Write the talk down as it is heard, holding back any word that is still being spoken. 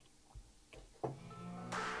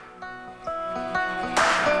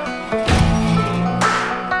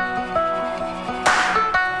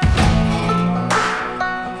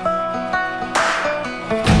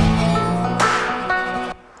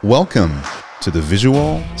Welcome to the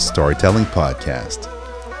Visual Storytelling Podcast.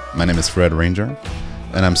 My name is Fred Ranger,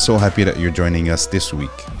 and I'm so happy that you're joining us this week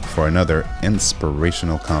for another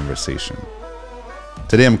inspirational conversation.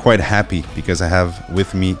 Today I'm quite happy because I have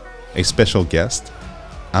with me a special guest.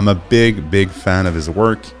 I'm a big fan of his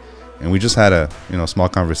work, and we just had a small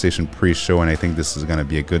conversation pre-show, and I think this is going to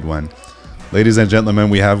be a good one. Ladies and gentlemen,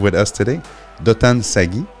 we have with us today Dotan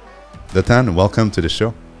Saguy. Dotan, welcome to the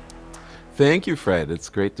show. Thank you, Fred. It's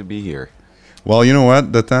great to be here. Well, you know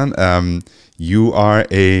what, Dotan? You are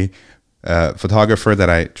a photographer that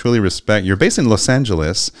I truly respect. You're based in Los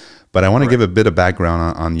Angeles, but I want to give a bit of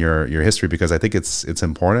background on your history because I think it's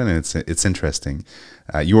important and it's interesting.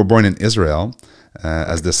 You were born in Israel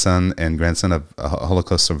as the son and grandson of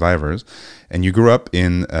Holocaust survivors, and you grew up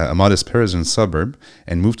in a modest Parisian suburb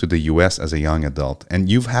and moved to the U.S. as a young adult. And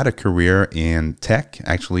you've had a career in tech,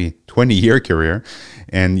 actually 20-year career,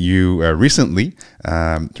 and you recently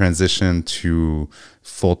transitioned to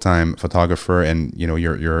full-time photographer, and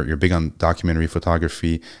you're big on documentary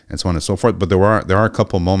photography and so on and so forth. But there are a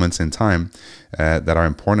couple moments in time that are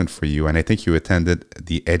important for you, and I think you attended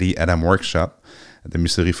the Eddie Adam workshop, the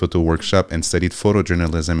Musserie Photo Workshop, and studied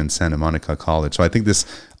photojournalism in Santa Monica College. So I think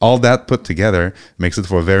all that put together makes it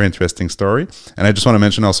for a very interesting story. And I just want to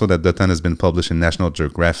mention also that Dotan has been published in National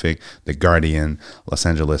Geographic, The Guardian, Los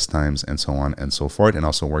Angeles Times, and so on and so forth, and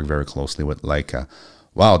also worked very closely with Leica.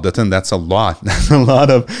 Wow, Dotan, that's a lot. That's a lot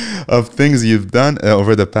of things you've done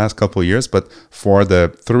over the past couple of years. But for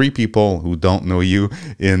the three people who don't know you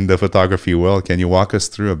in the photography world, can you walk us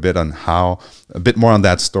through a bit more on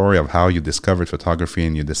that story of how you discovered photography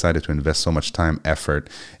and you decided to invest so much time, effort,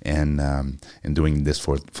 and in doing this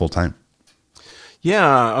for full time?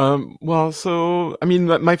 Yeah,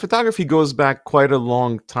 my photography goes back quite a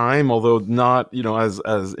long time, although not,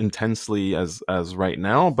 as intensely as right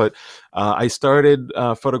now. But I started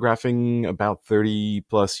photographing about 30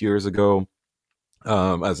 plus years ago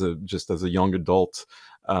as a young adult.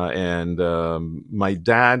 And my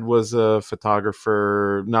dad was a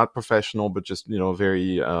photographer, not professional, but just,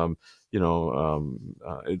 very, a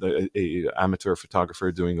amateur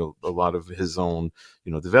photographer doing a lot of his own,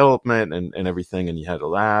 development and everything. And he had a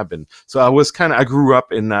lab. And so I grew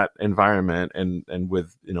up in that environment and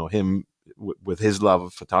with, him, with his love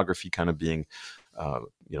of photography kind of being,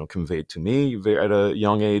 conveyed to me at a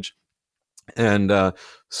young age. And a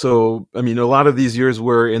lot of these years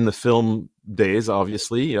were in the film days,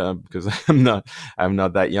 obviously, because I'm not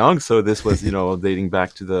that young. So this was, dating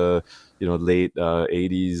back to the, late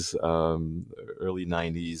 80s, early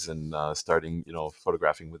 90s, and starting,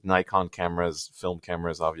 photographing with Nikon cameras, film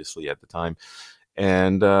cameras, obviously at the time.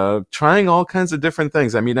 And trying all kinds of different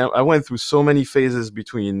things. I mean, I went through so many phases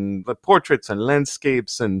between the portraits and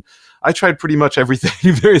landscapes, and I tried pretty much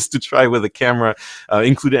everything there is to try with a camera,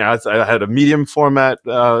 including I had a medium format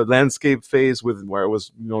landscape phase where I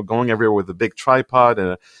was going everywhere with a big tripod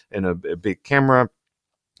and a big camera.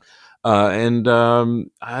 I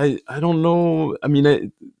don't know. I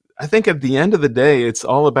mean, I think at the end of the day, it's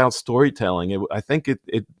all about storytelling.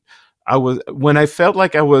 When I felt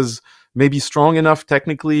like I was maybe strong enough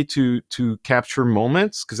technically to capture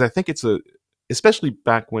moments, because I think especially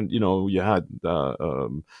back when you had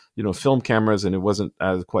film cameras and it wasn't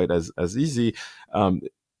quite as easy.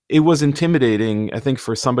 It was intimidating, I think,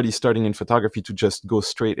 for somebody starting in photography to just go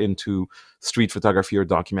straight into street photography or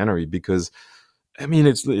documentary, because I mean,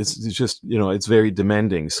 it's just, it's very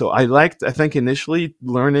demanding. So I think initially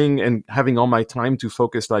learning and having all my time to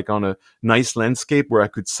focus like on a nice landscape where I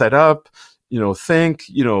could set up, think,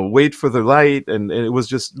 wait for the light. And it was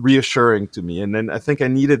just reassuring to me. And then I think I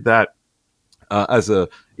needed that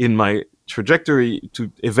in my trajectory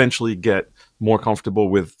to eventually get more comfortable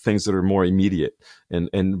with things that are more immediate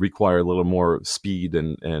and require a little more speed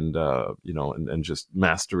and just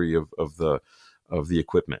mastery of the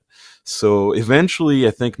equipment. So eventually,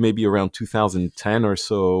 I think maybe around 2010 or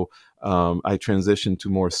so, I transitioned to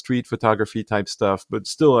more street photography type stuff, but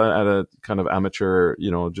still at a kind of amateur,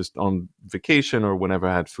 just on vacation or whenever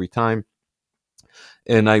I had free time.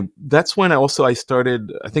 And that's when I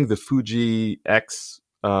started, I think the Fuji X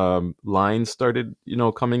line started,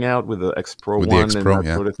 coming out with the X Pro 1 and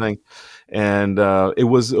that sort of thing. And it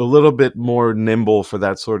was a little bit more nimble for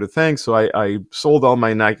that sort of thing. So I sold all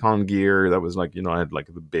my Nikon gear. That was like, I had like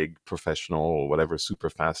the big professional or whatever,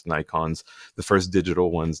 super fast Nikons, the first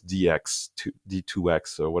digital ones,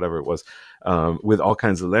 D2X or whatever it was, with all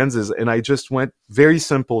kinds of lenses. And I just went very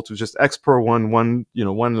simple to just X Pro 1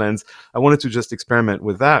 lens. I wanted to just experiment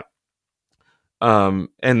with that. And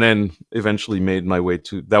then eventually made my way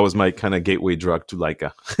that was my kind of gateway drug to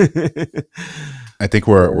Leica. I think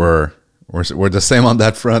we're we're the same on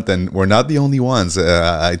that front, and we're not the only ones.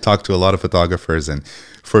 I talked to a lot of photographers, and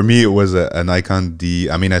for me, it was a Nikon D.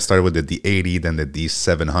 I mean, I started with the D80, then the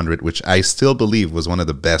D700, which I still believe was one of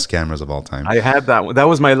the best cameras of all time. I had that one. That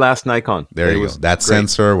was my last Nikon. There you go. That great.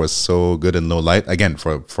 sensor was so good in low light. Again,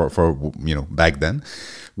 for back then.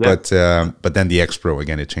 Yeah. But then the X Pro,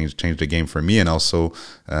 again, it changed the game for me, and also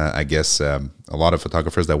I guess a lot of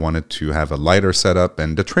photographers that wanted to have a lighter setup,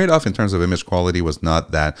 and the trade-off in terms of image quality was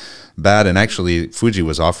not that bad. And actually, Fuji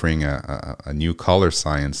was offering a new color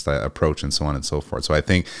science approach and so on and so forth. So I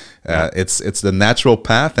think it's the natural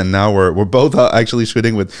path, and now we're both actually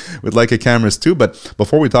shooting with Leica cameras too. But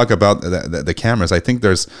before we talk about the cameras, I think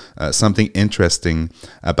there's something interesting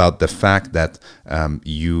about the fact that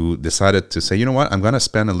you decided to say, you know what, I'm going to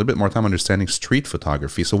spend a little bit more time understanding street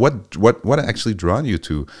photography. So what actually drew you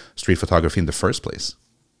to street photography in the first place?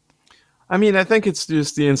 I mean, I think it's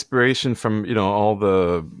just the inspiration from all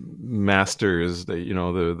the masters, the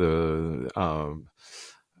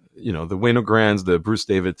Winogrands, the Bruce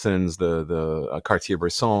Davidsons, the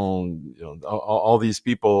Cartier-Bresson, all these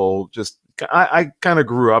people. Just I kind of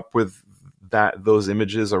grew up with those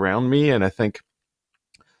images around me, and I think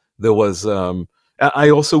there was there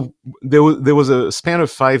was a span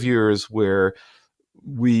of 5 years where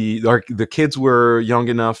the kids were young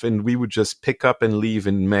enough, and we would just pick up and leave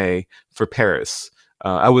in May for Paris.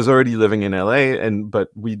 I was already living in LA, but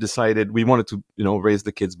we decided we wanted to raise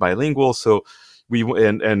the kids bilingual, so we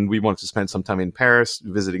wanted to spend some time in Paris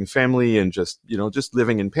visiting family and just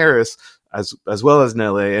living in Paris as well as in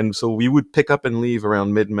LA. And so we would pick up and leave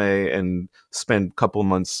around mid-May and spend a couple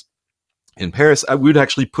months in Paris. I would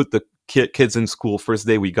actually put the kids in school first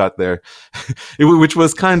day we got there, which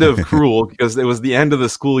was kind of cruel because it was the end of the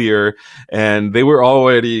school year and they were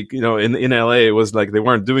already, in LA, it was like they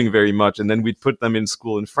weren't doing very much. And then we'd put them in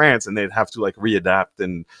school in France and they'd have to like readapt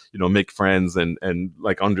and, make friends and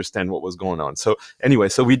like understand what was going on. So anyway,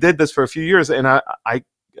 so we did this for a few years, and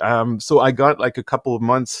so I got like a couple of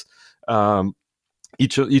months,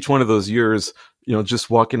 each one of those years, just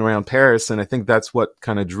walking around Paris. And I think that's what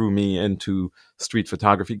kind of drew me into street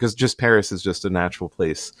photography, because just Paris is just a natural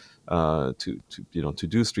place to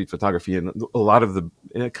do street photography, and a lot of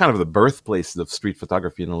kind of the birthplace of street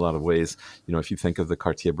photography in a lot of ways. If you think of the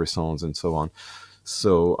Cartier-Bressons and so on.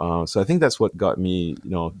 So I think that's what got me,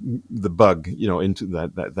 the bug, into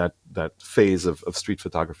that phase of street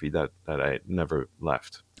photography that I never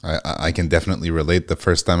left. I can definitely relate. The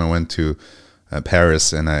first time I went to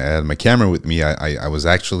Paris and I had my camera with me, I was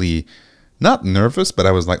actually not nervous, but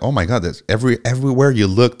I was like, oh my God, there's everywhere you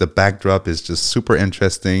look, the backdrop is just super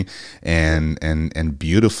interesting and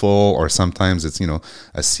beautiful. Or sometimes it's,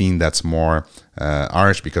 a scene that's more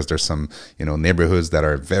harsh because there's some, neighborhoods that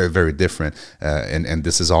are very, very different. And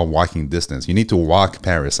this is all walking distance. You need to walk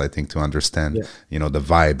Paris, I think, to understand, the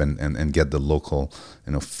vibe and get the local,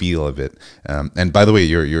 feel of it. And by the way,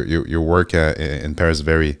 your work in Paris is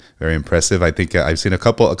very, very impressive. I think I've seen a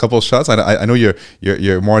couple shots. I know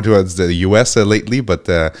you're more towards the US lately, but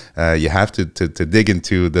you have to dig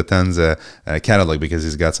into Dotan's catalog, because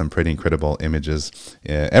he's got some pretty incredible images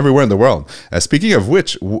everywhere in the world. Speaking of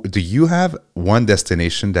which, do you have one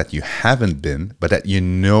destination that you haven't been, but that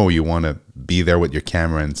you want to be there with your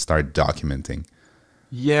camera and start documenting?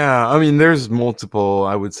 Yeah, I mean, there's multiple,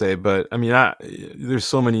 I would say, but I mean, there's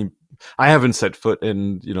so many. I haven't set foot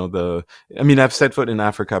in, I've set foot in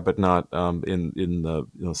Africa, but not in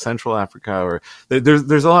the Central Africa, or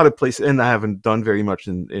there's a lot of places, and I haven't done very much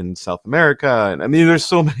in South America. And I mean, there's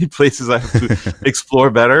so many places I have to explore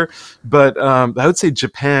better. But I would say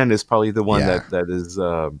Japan is probably the one that is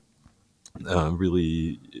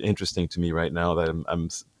really interesting to me right now.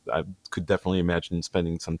 That I could definitely imagine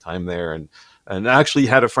spending some time there, and I actually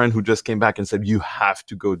had a friend who just came back and said, you have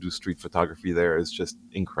to go do street photography there. It's just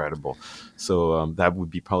incredible. So that would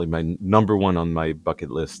be probably my number one on my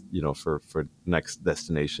bucket list, for next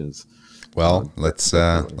destinations. Well, let's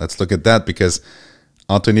look at that, because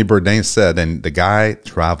Anthony Bourdain said, and the guy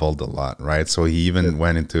traveled a lot, right? So he even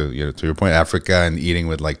went into, to your point, Africa, and eating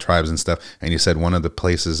with like tribes and stuff. And he said, one of the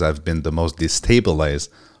places I've been the most destabilized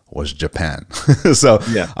was Japan. So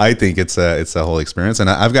I think it's a whole experience. And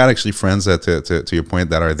I've got actually friends to your point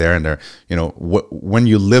that are there, and they're, when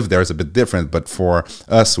you live there, it's a bit different. But for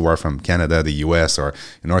us who are from Canada, the US, or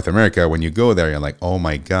in North America, when you go there, you're like, oh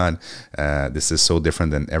my God, this is so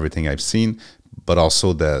different than everything I've seen. But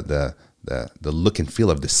also the the look and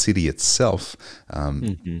feel of the city itself.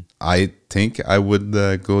 Hmm. I think I would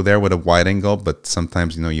go there with a wide angle, but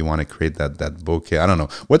sometimes you want to create that bouquet. I don't know.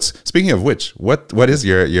 What's speaking of which, what is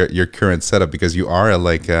your current setup? Because you are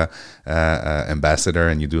a ambassador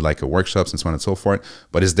and you do like a workshops and so on and so forth.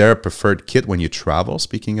 But is there a preferred kit when you travel?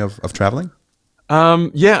 Speaking of traveling.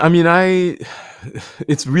 Yeah, I mean,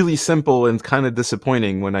 it's really simple and kind of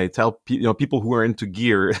disappointing when I tell people who are into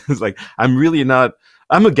gear. It's like I'm really not.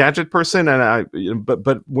 I'm a gadget person, and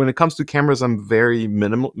but when it comes to cameras, I'm very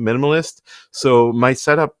minimalist. So my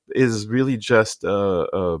setup is really just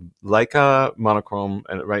a Leica monochrome,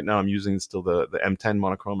 and right now I'm using still the M10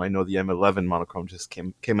 monochrome. I know the M11 monochrome just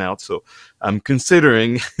came out, so I'm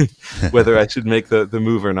considering whether I should make the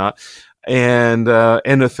move or not. And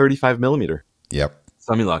a 35 millimeter. Yep.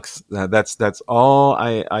 Samilux. That's all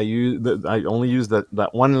I use. I only use that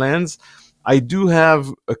one lens. I do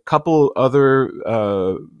have a couple other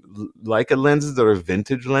Leica lenses that are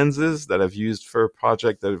vintage lenses that I've used for a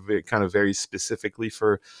project that are kind of very specifically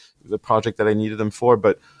for the project that I needed them for.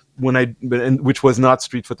 But which was not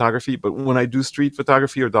street photography. But when I do street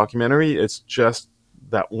photography or documentary, it's just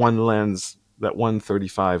that one lens, that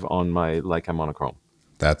 135 on my Leica monochrome.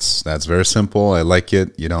 That's very simple. I like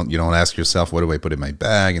it. You don't ask yourself, what do I put in my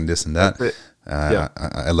bag and this and that. That's it. Yeah.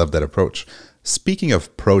 I love that approach. Speaking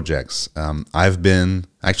of projects, I've been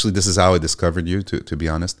actually, this is how I discovered you, to be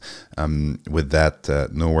honest, with that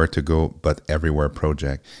Nowhere to Go But Everywhere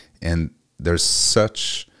project. And there's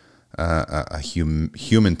such a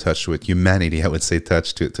human touch to it, humanity, I would say,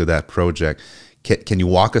 touch to that project. Can you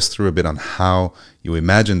walk us through a bit on how you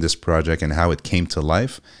imagined this project and how it came to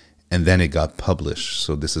life? And then it got published.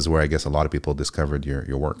 So this is where I guess a lot of people discovered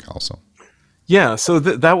your work also. Yeah, so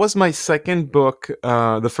that was my second book.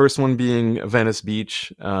 The first one being Venice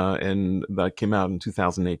Beach, and that came out in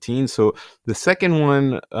 2018. So the second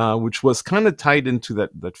one, which was kind of tied into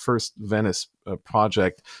that first Venice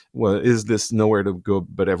project, is this Nowhere to Go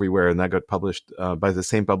But Everywhere, and that got published by the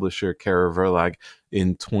same publisher, Kara Verlag,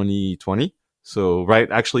 in 2020. So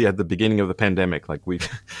actually at the beginning of the pandemic, like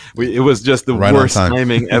it was just the Right worst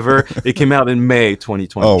timing ever. It came out in May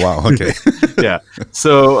 2020. Oh wow, okay. Yeah.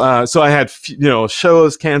 So I had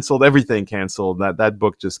shows canceled, everything canceled. That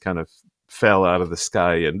book just kind of fell out of the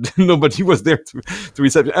sky, and nobody was there to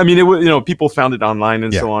reset it. I mean, it was people found it online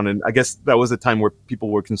and so on, and I guess that was a time where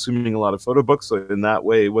people were consuming a lot of photo books. So in that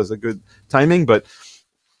way, it was a good timing. But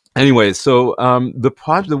anyway, so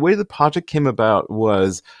the way the project came about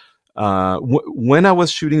was. When I was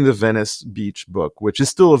shooting the Venice Beach book, which is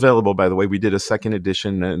still available, by the way, we did a second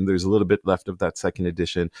edition, and there's a little bit left of that second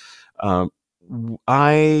edition. There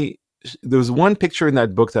was one picture in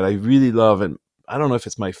that book that I really love, and I don't know if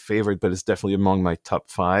it's my favorite, but it's definitely among my top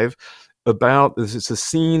 5. It's a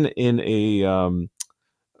scene in a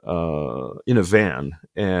van,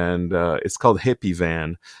 and it's called Hippie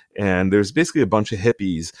Van, and there's basically a bunch of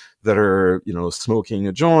hippies that are smoking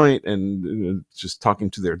a joint and just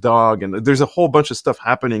talking to their dog, and there's a whole bunch of stuff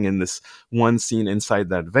happening in this one scene inside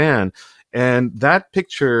that van. And that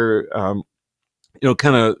picture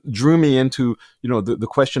kind of drew me into the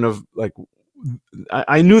question of like,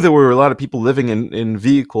 I knew there were a lot of people living in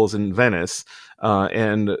vehicles in Venice,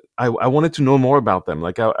 and I wanted to know more about them.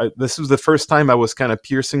 Like, this was the first time I was kind of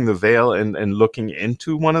piercing the veil and looking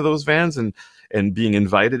into one of those vans and being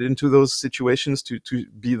invited into those situations to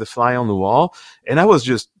be the fly on the wall. And I was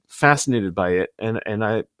just fascinated by it. And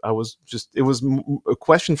I was just, it was a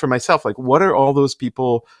question for myself, like, what are all those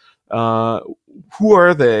people? Who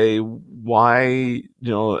are they? Why?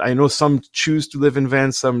 I know some choose to live in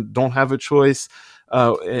vans, some don't have a choice.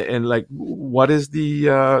 And like, what is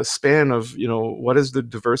the span of, what is the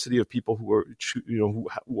diversity of people who are, who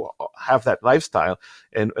have that lifestyle,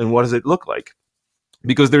 and what does it look like?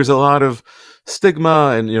 Because there's a lot of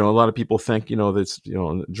stigma, and a lot of people think that's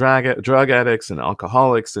drug addicts and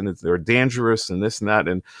alcoholics, and they're dangerous and this and that.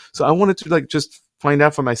 And so I wanted to like just find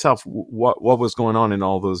out for myself what was going on in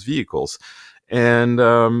all those vehicles. And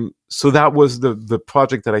so that was the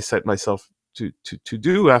project that I set myself to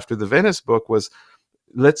do after the Venice book, was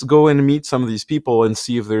let's go and meet some of these people and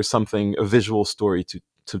see if there's a visual story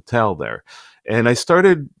to tell there. And I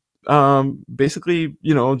started basically,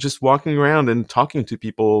 just walking around and talking to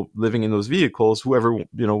people living in those vehicles, whoever,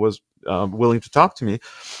 was willing to talk to me.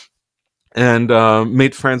 And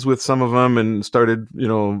made friends with some of them, and started,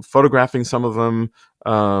 photographing some of them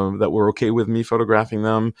that were okay with me photographing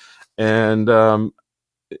them. And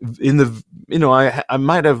in the, I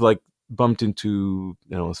might have like bumped into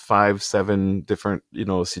 5-7 different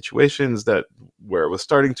situations where I was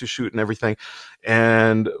starting to shoot and everything.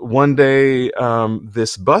 And one day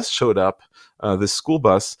this bus showed up, this school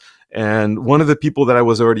bus, And one of the people that I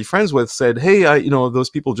was already friends with said, "Hey, those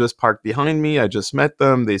people just parked behind me. I just met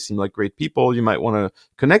them. They seem like great people. You might want to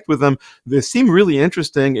connect with them. They seem really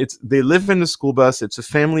interesting. They live in the school bus. It's a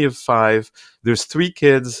family of 5. There's 3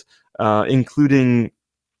 kids, including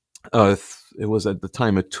it was at the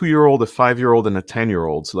time a 2-year-old, a 5-year-old, and a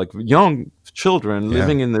 10-year-old. So like young children Yeah.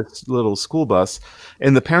 living in this little school bus,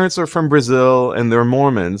 and the parents are from Brazil and they're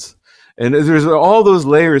Mormons. And there's all those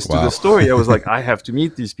layers to Wow. the story. I was like, I have to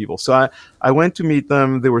meet these people. So I went to meet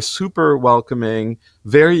them. They were super welcoming,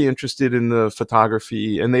 very interested in the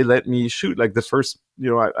photography, and they let me shoot. Like the first,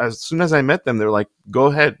 as soon as I met them, they're like, go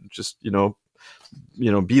ahead, just,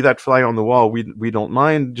 be that fly on the wall. We don't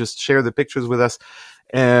mind. Just share the pictures with us.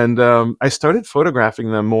 And I started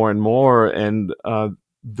photographing them more and more. And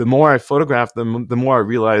the more I photographed them, the more I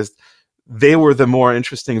realized they were the more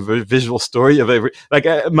interesting visual story of every. Like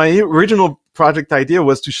my original project idea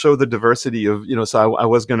was to show the diversity of, so I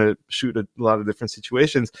was going to shoot a lot of different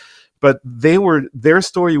situations, but their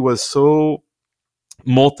story was so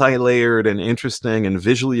multi-layered and interesting and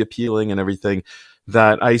visually appealing and everything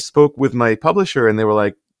that I spoke with my publisher, and they were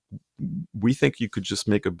like, we think you could just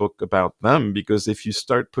make a book about them, because if you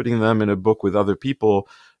start putting them in a book with other people,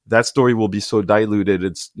 that story will be so diluted.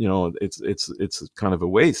 It's it's kind of a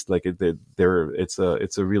waste. Like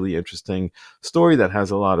it's a really interesting story that has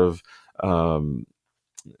a lot of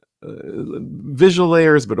visual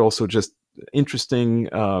layers, but also just interesting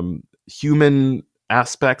human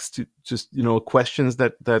aspects to just questions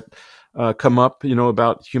that come up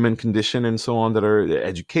about human condition and so on, that are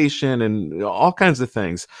education and all kinds of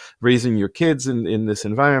things, raising your kids in this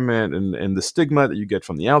environment, and the stigma that you get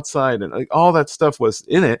from the outside, and like all that stuff was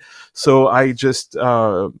in it. So I just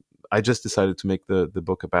decided to make the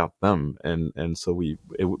book about them, and so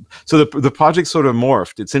the project sort of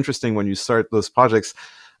morphed. It's interesting when you start those projects,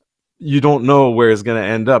 you don't know where it's going to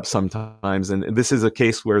end up sometimes, and this is a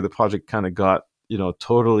case where the project kind of got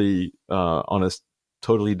totally on a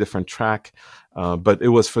totally different track, but it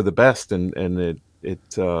was for the best, and it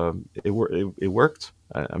worked.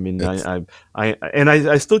 I mean,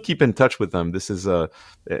 I still keep in touch with them. This is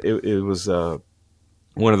it was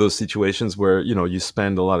one of those situations where you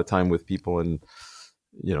spend a lot of time with people, and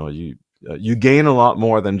you gain a lot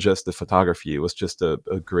more than just the photography. It was just a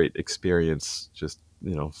great experience, just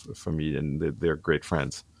for me, and they're great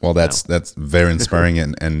friends. Well, that's very inspiring,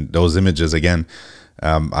 and those images again.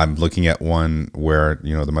 I'm looking at one where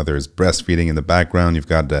the mother is breastfeeding in the background. You've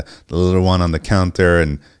got the little one on the counter,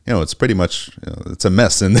 and it's pretty much it's a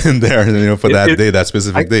mess in there for that day, that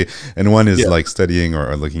specific day. And one is like studying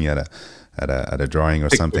or looking at a drawing or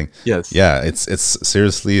something. Yes. Yeah. It's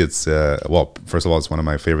seriously. It's well. First of all, it's one of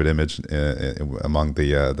my favorite image among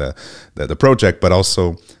the project, but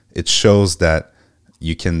also it shows that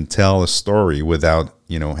you can tell a story without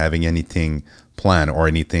having anything planned or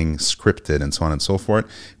anything scripted and so on and so forth.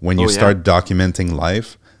 When you start documenting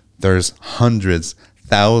life, there's hundreds,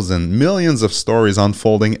 thousands, millions of stories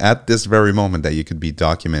unfolding at this very moment that you could be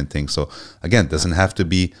documenting. So again, it doesn't have to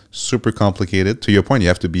be super complicated. To your point, you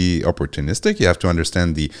have to be opportunistic. You have to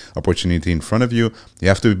understand the opportunity in front of you. You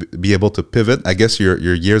have to be able to pivot. I guess your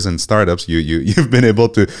years in startups, you've been able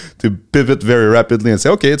to pivot very rapidly and say,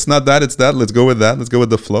 okay, it's not that, it's that. Let's go with that. Let's go with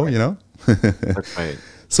the flow. That's right.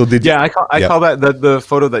 So I call that the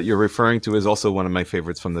photo that you're referring to is also one of my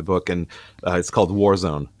favorites from the book, and it's called War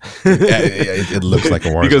Zone. It looks like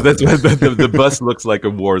a war because zone. that's what the bus looks like, a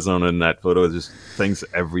war zone in that photo. Just things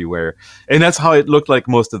everywhere, and that's how it looked like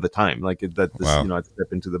most of the time. Like I'd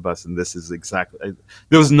step into the bus, and this is exactly.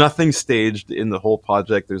 There was nothing staged in the whole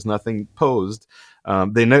project. There's nothing posed.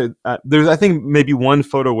 There's I think maybe one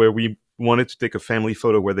photo where we wanted to take a family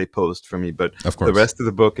photo where they posed for me, but Of course. The rest of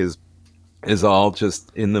the book is all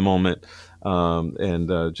just in the moment,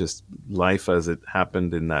 and just life as it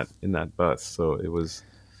happened in that bus. So it was,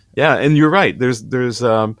 and you're right. There's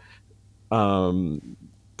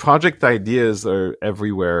project ideas are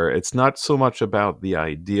everywhere. It's not so much about the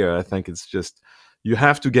idea. I think it's just you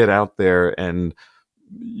have to get out there, and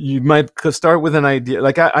you might start with an idea.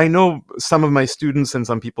 Like I know some of my students and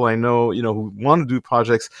some people I know, who want to do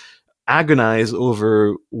projects, agonize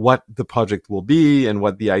over what the project will be and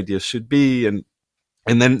what the idea should be, and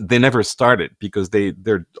then they never start it because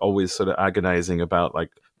they're always sort of agonizing about like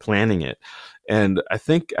planning it. And I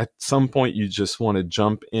think at some point you just want to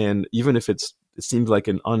jump in, even if it seems like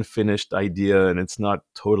an unfinished idea and it's not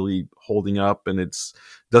totally holding up and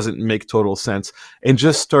doesn't make total sense, and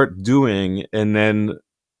just start doing, and then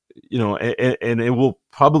and it will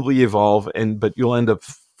probably evolve, but you'll end up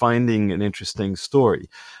finding an interesting story.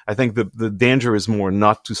 I think the danger is more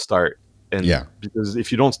not to start And Yeah. because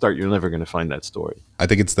if you don't start, you're never going to find that story. I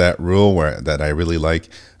think it's that rule where that I really like.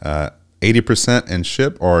 80% and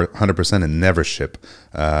ship or 100% and never ship.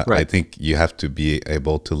 I Right. think you have to be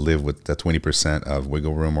able to live with the 20% of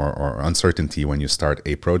wiggle room or uncertainty when you start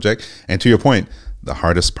a project. And to your point, the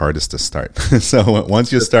hardest part is to start. So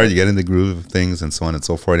once you That's start, right. you get in the groove of things and so on and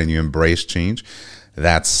so forth, and you embrace change.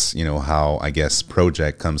 That's how I guess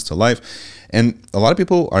project comes to life. And a lot of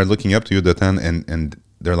people are looking up to you, Dotan, and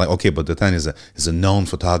they're like, okay, but Dotan is a known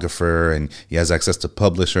photographer and he has access to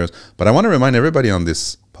publishers. But I want to remind everybody on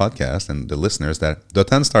this podcast and the listeners that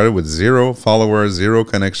Dotan started with 0 followers, 0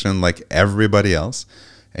 connection, like everybody else,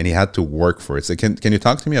 and he had to work for it. So can you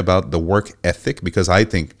talk to me about the work ethic? Because I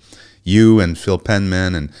think you and Phil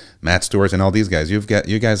Penman and Matt Stewart and all these guys, you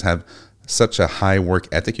guys have such a high work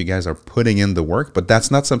ethic. You guys are putting in the work, but that's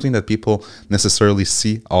not something that people necessarily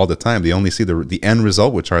see all the time. They only see the end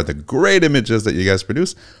result, which are the great images that you guys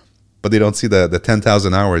produce, but they don't see the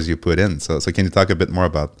 10,000 hours you put in. So can you talk a bit more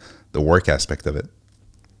about the work aspect of it?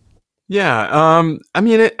 Yeah. I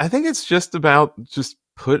mean, I think it's just about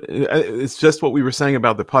it's just what we were saying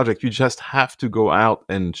about the project. You just have to go out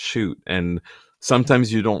and shoot. And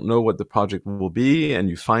sometimes you don't know what the project will be, and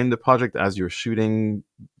you find the project as you're shooting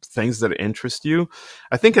things that interest you.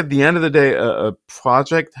 I think at the end of the day, a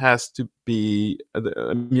project has to be,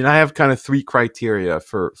 I mean, I have kind of 3 criteria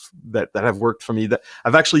for that have worked for me. That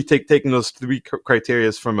I've actually taken those 3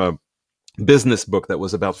 criteria from a business book that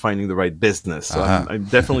was about finding the right business. So Uh-huh. I'm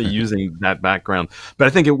definitely using that background, but I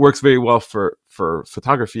think it works very well for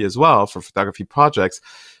photography as well, for photography projects.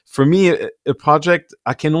 For me, a project,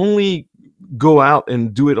 I can only go out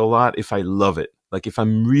and do it a lot if I love it. Like if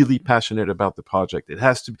I'm really passionate about the project, it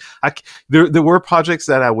has to be, there were projects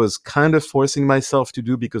that I was kind of forcing myself to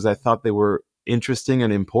do because I thought they were interesting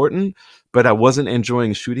and important, but I wasn't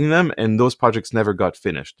enjoying shooting them. And those projects never got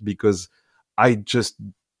finished because I just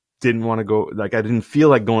didn't want to go, like I didn't feel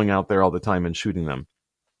like going out there all the time and shooting them.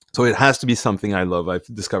 So it has to be something I love. I've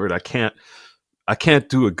discovered I can't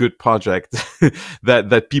do a good project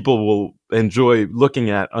that people will enjoy looking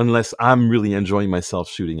at unless I'm really enjoying myself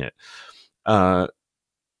shooting it. Uh,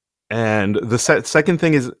 and the second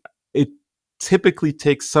thing is it typically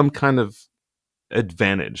takes some kind of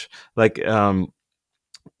advantage. Like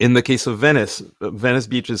in the case of Venice, Venice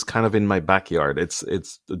Beach is kind of in my backyard. It's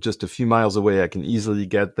just a few miles away. I can easily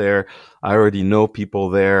get there. I already know people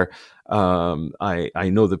there. I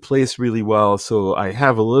know the place really well, so I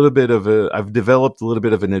have a little bit of I've developed a little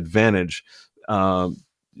bit of an advantage,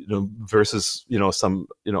 versus some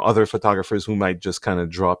other photographers who might just kind of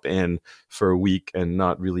drop in for a week and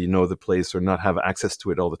not really know the place or not have access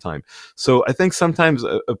to it all the time. So I think sometimes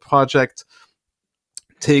a project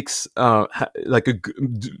takes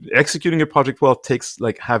executing a project well takes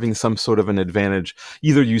like having some sort of an advantage.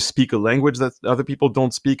 Either you speak a language that other people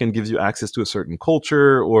don't speak and gives you access to a certain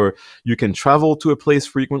culture, or you can travel to a place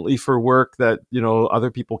frequently for work that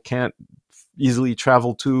other people can't easily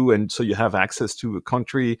travel to, and so you have access to a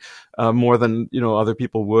country more than other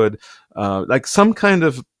people would, like some kind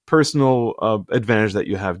of personal advantage that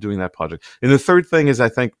you have doing that project. And the third thing is, I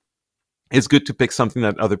think it's good to pick something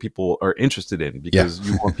that other people are interested in, Yeah. because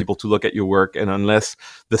you want people to look at your work, and unless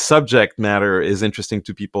the subject matter is interesting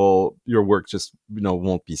to people, your work just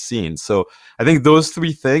won't be seen. So I think those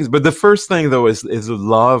 3 things. But the first thing though is the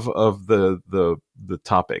love of the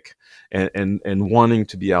topic, and wanting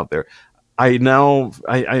to be out there. I know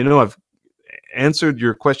I've answered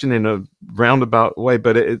your question in a roundabout way,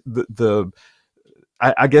 but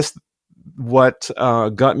I guess what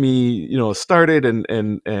got me started and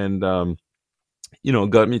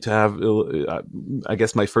got me to have I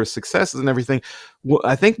guess my first successes and everything,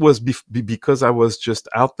 I think was because I was just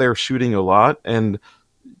out there shooting a lot, and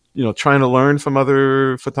trying to learn from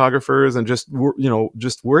other photographers, and just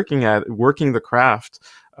working the craft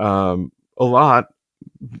a lot,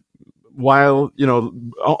 while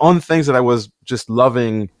on things that I was just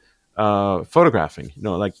loving photographing.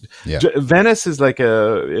 Like Yeah. Venice is like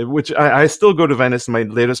which I still go to Venice. My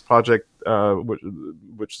latest project,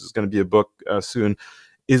 which is going to be a book soon,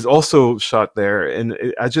 is also shot there, and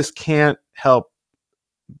I just can't help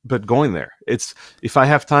but going there. It's, if I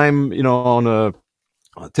have time,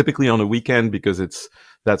 typically on a weekend, because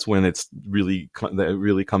that's when it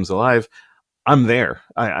really comes alive. I'm there.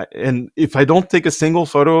 And if I don't take a single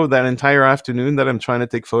photo that entire afternoon that I'm trying to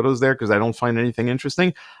take photos there because I don't find anything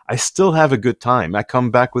interesting, I still have a good time. I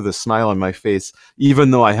come back with a smile on my face,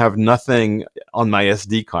 even though I have nothing on my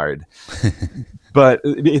SD card. But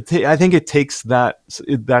I think it takes that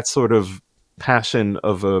sort of passion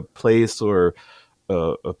of a place or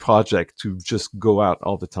a project to just go out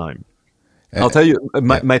all the time. I'll tell you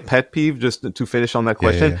Yeah, my pet peeve, just to finish on that yeah,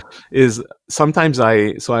 yeah, question, yeah. is sometimes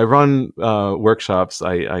I run workshops.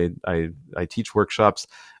 I teach workshops,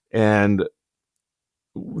 and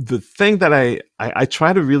the thing that I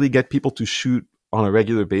try to really get people to shoot on a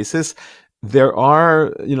regular basis. There are,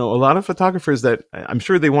 a lot of photographers that I'm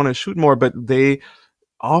sure they want to shoot more, but they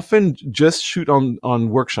often just shoot on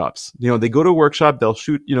workshops. They go to a workshop, they'll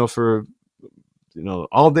shoot, for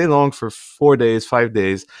all day long for 4 days, 5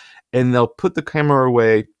 days, and they'll put the camera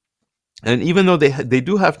away. And even though they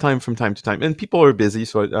do have time from time to time, and people are busy,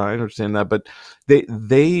 so I understand that, but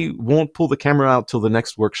they won't pull the camera out till the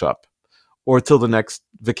next workshop or till the next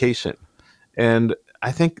vacation. And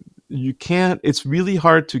I think you can't. It's really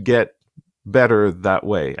hard to get better that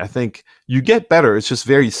way. I think you get better. It's just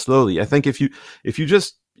very slowly. I think if you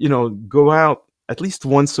just go out at least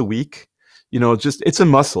once a week, just it's a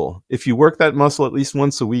muscle. If you work that muscle at least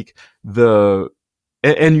once a week,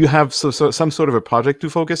 and you have so some sort of a project to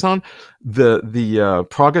focus on, the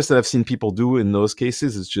progress that I've seen people do in those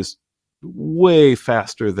cases is just way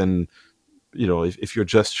faster than if you're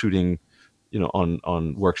just shooting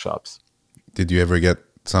on workshops. Did you ever get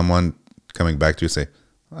someone coming back to you say,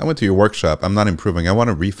 I went to your workshop. I'm not improving. I want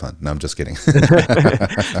a refund. No, I'm just kidding.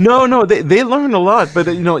 No, they learn a lot, but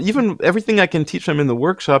even everything I can teach them in the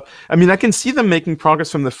workshop, I mean, I can see them making progress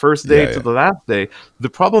from the first day Yeah, to yeah, the last day. The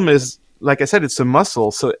problem is, like I said, it's a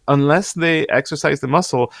muscle. So unless they exercise the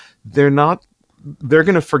muscle, they're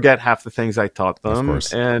going to forget half the things I taught of them,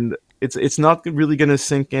 course. and it's not really going to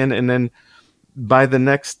sink in. And then by the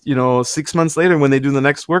next 6 months later, when they do the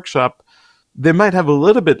next workshop, they might have a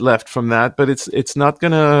little bit left from that, but it's not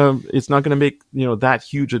gonna make that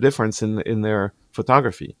huge a difference in their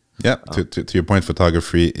photography. Yeah, to your point,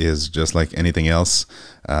 photography is just like anything else.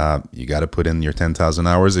 You got to put in your 10,000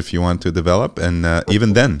 hours if you want to develop. And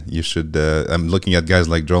even then, you should. I'm looking at guys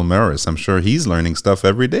like Joel Morris. I'm sure he's learning stuff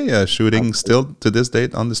every day, shooting still to this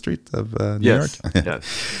date on the street of New York. Yes,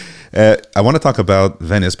 yes. I want to talk about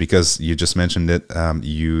Venice because you just mentioned it.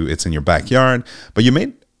 It's in your backyard, but you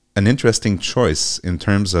made an interesting choice in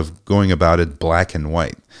terms of going about it black and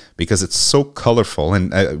white because it's so colorful.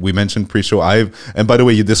 And we mentioned pre-show. And by the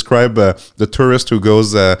way, you describe the tourist who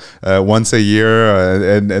goes once a year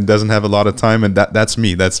and doesn't have a lot of time, and that's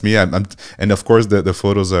me. That's me. And of course, the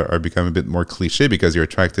photos are becoming a bit more cliche because you're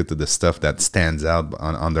attracted to the stuff that stands out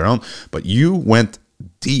on their own. But you went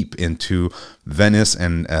deep into Venice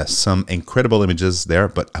and some incredible images there.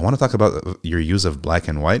 But I want to talk about your use of black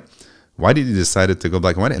and white. Why did you decide to go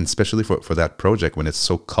black and white, and especially for that project when it's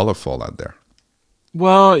so colorful out there?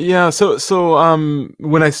 Well, yeah. So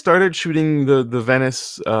when I started shooting the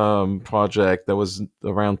Venice project, that was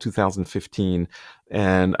around 2015,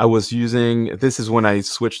 and I was using. This is when I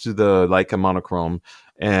switched to the Leica monochrome,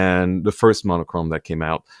 and the first monochrome that came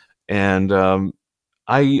out, and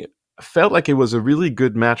I felt like it was a really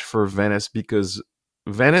good match for Venice because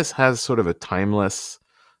Venice has sort of a timeless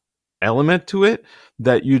element to it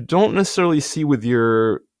that you don't necessarily see with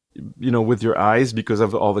your eyes because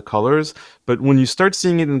of all the colors, but when you start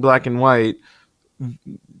seeing it in black and white,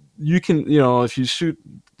 you can, if you shoot,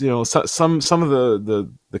 some of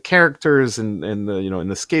the characters and the in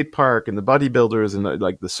the skate park and the bodybuilders and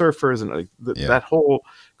like the surfers and like Yeah, that whole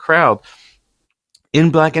crowd in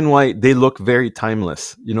black and white, they look very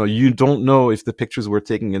timeless. You don't know if the pictures were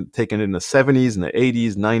taken in the 70s, in the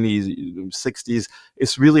 80s, 90s, 60s.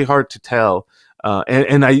 It's really hard to tell.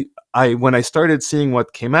 And I when I started seeing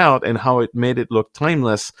what came out and how it made it look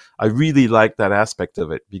timeless, I really liked that aspect of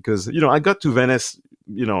it because I got to Venice,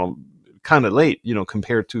 kind of late,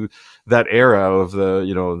 compared to that era of the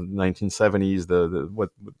 1970s, the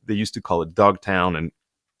what they used to call it Dogtown, and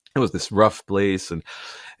it was this rough place, and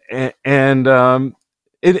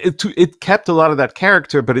it kept a lot of that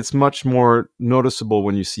character, but it's much more noticeable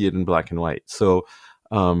when you see it in black and white. So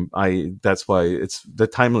that's why it's the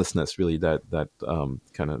timelessness really that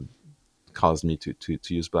kind of caused me to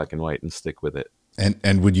use black and white and stick with it.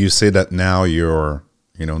 and would you say that now you're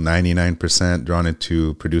 99% drawn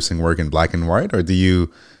into producing work in black and white, or do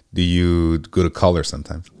you go to color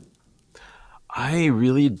sometimes? I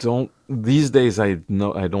really don't these days. I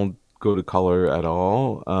don't go to color at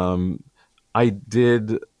all. I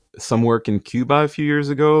did some work in Cuba a few years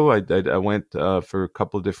ago. I went for a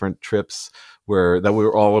couple of different trips that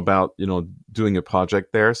were all about doing a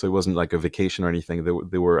project there. So it wasn't like a vacation or anything.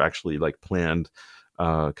 They were actually like planned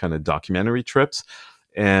kind of documentary trips.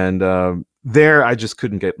 And there, I just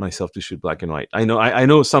couldn't get myself to shoot black and white. I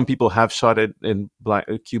know some people have shot it in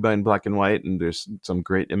Cuba in black and white, and there's some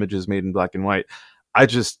great images made in black and white. I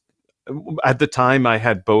just at the time I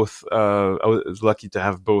had both. I was lucky to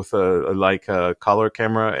have both a color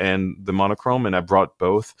camera and the monochrome, and I brought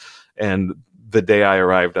both. And the day I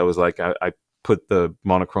arrived, I was like, I put the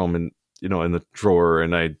monochrome in, in the drawer,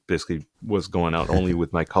 and I basically was going out only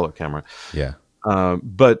with my color camera. Yeah.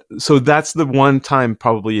 But so that's the one time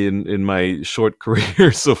probably in my short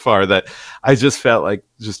career so far that I just felt like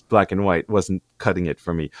just black and white wasn't cutting it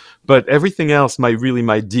for me. But everything else, my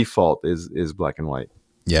default is black and white.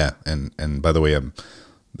 Yeah, and by the way,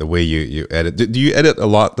 the way you edit, do you edit a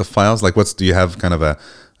lot the files? Like, do you have kind of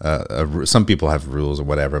some people have rules or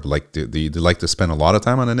whatever, but like, do you like to spend a lot of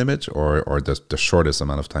time on an image, or the shortest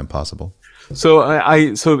amount of time possible?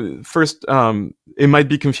 So so first, it might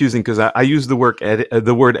be confusing because I use the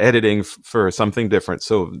word editing for something different.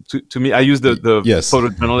 So to me, I use the Yes.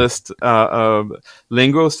 photojournalist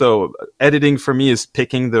lingo. So editing for me is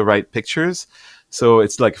picking the right pictures. So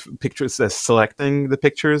it's like pictures, selecting the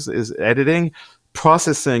pictures is editing.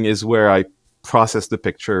 Processing is where I process the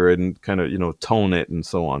picture and kind of tone it and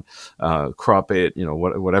so on, crop it,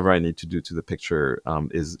 whatever I need to do to the picture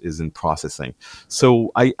is in processing.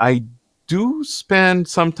 So I do spend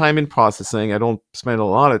some time in processing. I don't spend a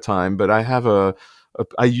lot of time, but I have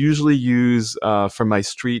I usually use for my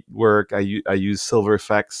street work. I use Silver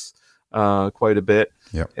Effects quite a bit.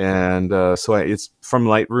 Yeah. And so it's from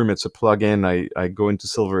Lightroom. It's a plugin. I go into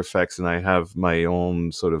Silver Effects and I have my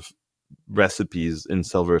own sort of recipes in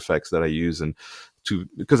Silver Effects that I use,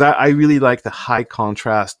 because I really like the high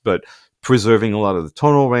contrast, but preserving a lot of the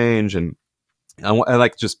tonal range, and I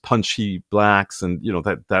like just punchy blacks and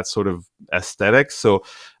that sort of aesthetic. So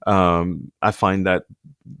I find that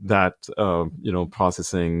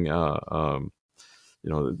processing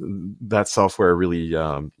that software really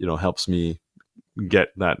helps me get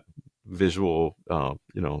that visual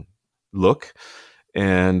look.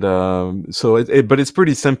 And so but it's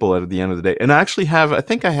pretty simple at the end of the day. And I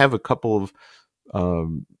think I have a couple of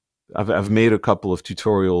I've made a couple of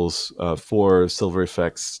tutorials for Silver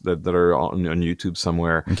Effects that are on YouTube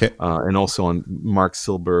somewhere. Okay. And also on Mark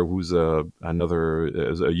Silber, who's another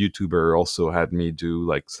YouTuber, also had me do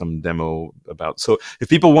like some demo about. So if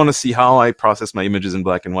people want to see how I process my images in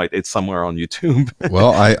black and white, it's somewhere on YouTube.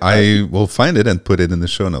 Well, I will find it and put it in the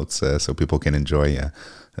show notes so people can enjoy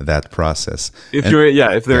that process. If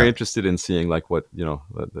they're interested in seeing like what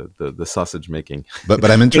the sausage making. But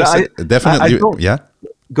I'm interested. Definitely. Yeah.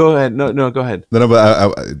 Go ahead. No, go ahead. No,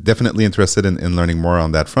 but I definitely interested in learning more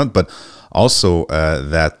on that front. But also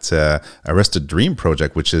that Arrested Dream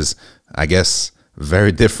project, which is, I guess,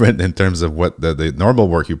 very different in terms of what the normal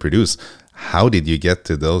work you produce. How did you get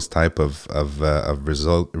to those type of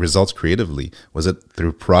results creatively? Was it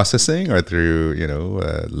through processing or through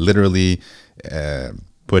literally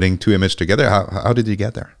putting two images together? How did you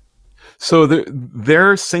get there? So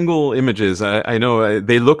they're single images. I know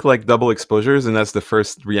they look like double exposures, and that's the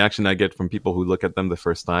first reaction I get from people who look at them the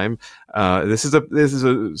first time. Just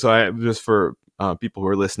for people who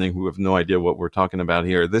are listening who have no idea what we're talking about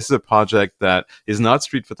here. This is a project that is not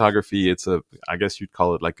street photography. I guess you'd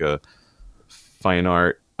call it like a fine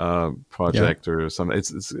art project or something.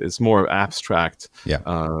 It's more abstract. Yeah.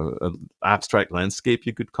 Abstract landscape,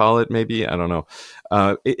 you could call it, maybe. I don't know.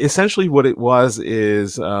 Essentially what it was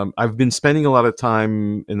is I've been spending a lot of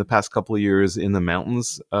time in the past couple of years in the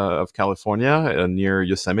mountains of California near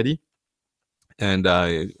Yosemite. And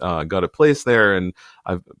I got a place there, and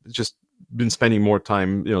I've just been spending more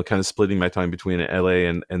time, kind of splitting my time between LA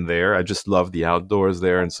and there. I just love the outdoors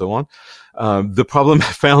there and so on. The problem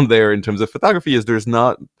I found there in terms of photography is there's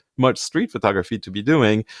not much street photography to be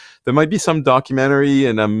doing. There might be some documentary,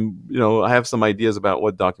 and I have some ideas about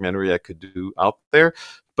what documentary I could do out there,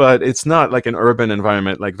 but it's not like an urban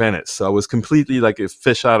environment like Venice. So I was completely like a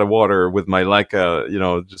fish out of water with my Leica,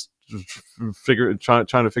 just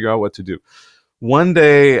trying to figure out what to do. One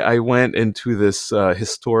day I went into this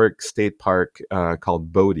historic state park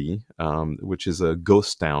called Bodie, which is a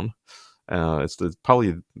ghost town. It's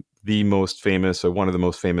probably the most famous, or one of the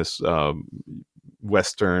most famous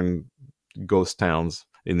Western ghost towns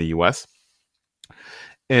in the U.S.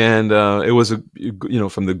 And it was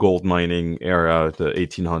from the gold mining era, the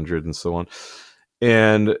 1800s and so on.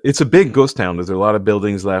 And it's a big ghost town. There's a lot of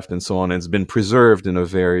buildings left and so on. And it's been preserved in a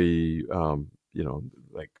very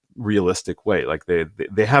like realistic way. Like it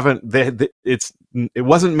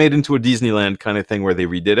wasn't made into a Disneyland kind of thing where they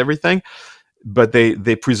redid everything, but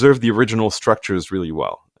they preserved the original structures really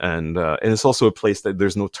well. And it's also a place that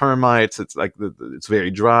there's no termites. It's like it's very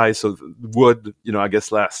dry, so the wood, I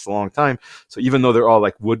guess, lasts a long time. So even though they're all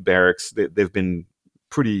like wood barracks, they've been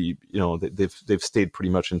pretty, they've stayed pretty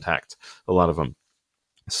much intact, a lot of them.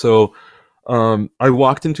 So I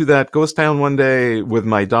walked into that ghost town one day with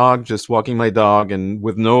my dog, just walking my dog, and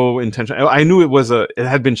with no intention. I knew it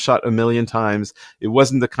had been shot a million times. It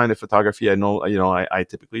wasn't the kind of photography I know, I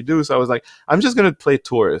typically do. So I was like, I'm just going to play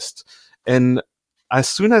tourist. And as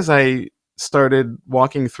soon as I started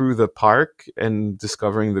walking through the park and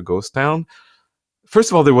discovering the ghost town, first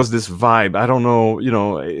of all, there was this vibe. I don't know,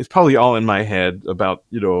 it's probably all in my head about,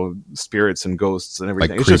 spirits and ghosts and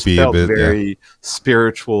Like everything. It just creepy a felt bit, yeah. very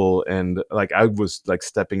spiritual, and like I was like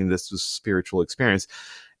stepping in this spiritual experience.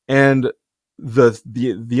 And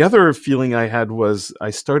the other feeling I had was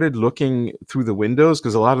I started looking through the windows,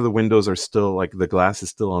 because a lot of the windows are still, like, the glass is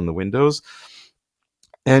still on the windows,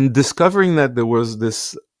 and discovering that there was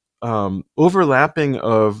this overlapping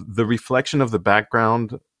of the reflection of the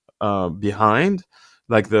background behind,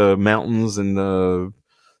 like the mountains and the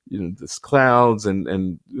clouds,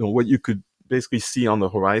 and what you could basically see on the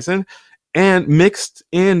horizon, and mixed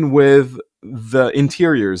in with the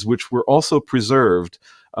interiors, which were also preserved.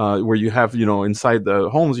 Where you have, inside the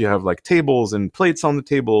homes, you have like tables and plates on the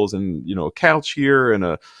tables, and a couch here, and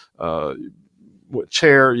a uh,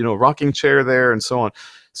 chair, rocking chair there, and so on.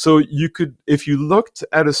 So you could, if you looked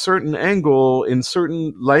at a certain angle in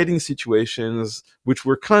certain lighting situations, which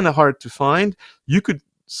were kind of hard to find, you could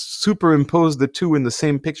superimpose the two in the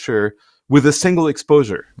same picture with a single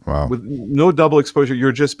exposure, Wow. with no double exposure.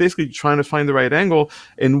 You're just basically trying to find the right angle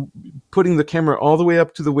and putting the camera all the way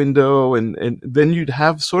up to the window, and then you'd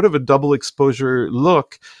have sort of a double exposure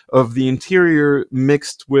look of the interior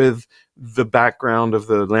mixed with the background of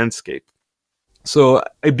the landscape. So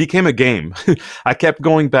it became a game. I kept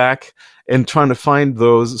going back and trying to find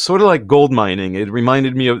those, sort of like gold mining. It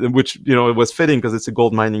reminded me of, which, it was fitting because it's a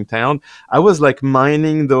gold mining town. I was like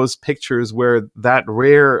mining those pictures where that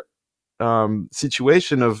rare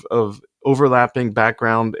situation of overlapping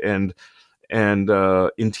background and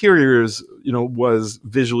interiors, was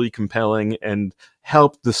visually compelling and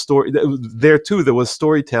helped the story. There too, there was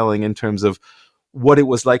storytelling in terms of what it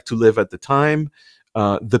was like to live at the time,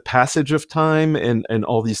 the passage of time, and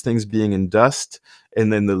all these things being in dust,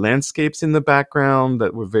 and then the landscapes in the background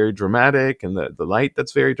that were very dramatic, and the light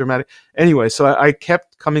that's very dramatic. Anyway, so I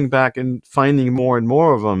kept coming back and finding more and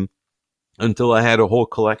more of them until I had a whole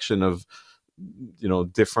collection of,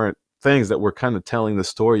 different things that were kind of telling the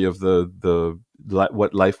story of the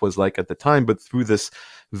what life was like at the time, but through this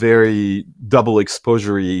very double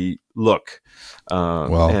exposure look.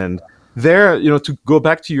 Well, And there, to go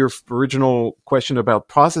back to your original question about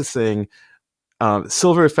processing,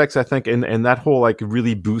 silver effects, I think, and that whole, like,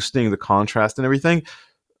 really boosting the contrast and everything,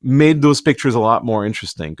 made those pictures a lot more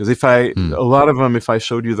interesting. Because a lot of them, if I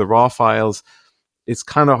showed you the raw files, it's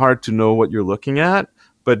kind of hard to know what you're looking at.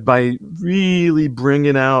 But by really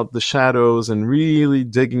bringing out the shadows and really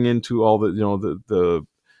digging into all the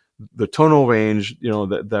tonal range,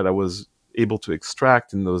 that I was able to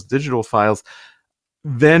extract in those digital files,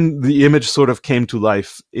 then the image sort of came to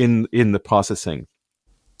life in the processing.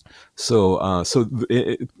 So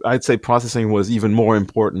I'd say processing was even more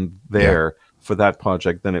important there for that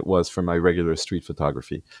project than it was for my regular street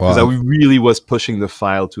photography, because I really was pushing the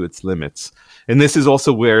file to its limits. And this is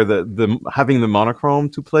also where the having the monochrome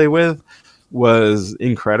to play with was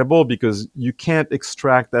incredible, because you can't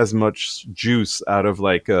extract as much juice out of,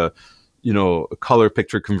 like, a color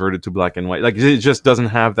picture converted to black and white. Like, it just doesn't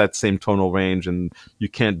have that same tonal range, and you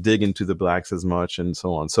can't dig into the blacks as much, and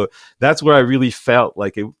so on. So that's where I really felt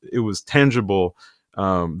like it was tangible,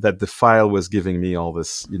 that the file was giving me all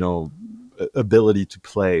this, ability to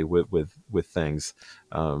play with things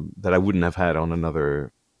that I wouldn't have had on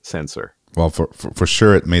another sensor. well, for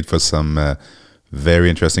sure, it made for some very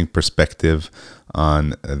interesting perspective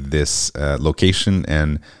on this location,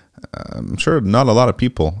 and I'm sure not a lot of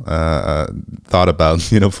people thought about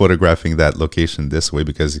photographing that location this way,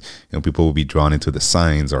 because people will be drawn into the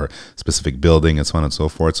signs or specific building and so on and so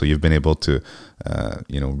forth. So you've been able to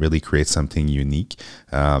really create something unique.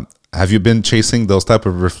 Have you been chasing those type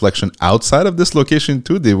of reflection outside of this location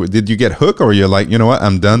too? Did you get hooked, or you're like, what,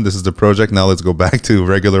 I'm done, this is the project, now let's go back to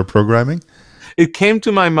regular programming? It came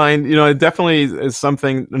to my mind, it definitely is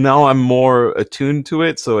something. Now I'm more attuned to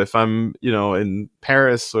it. So if I'm, in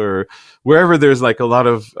Paris or wherever there's like a lot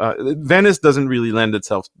of, Venice doesn't really lend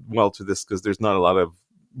itself well to this, because there's not a lot of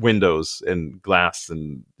windows and glass,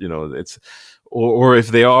 and, or if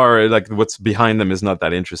they are, like, what's behind them is not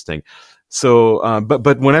that interesting. So,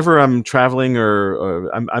 but whenever I'm traveling, or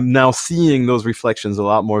I'm now seeing those reflections a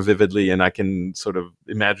lot more vividly, and I can sort of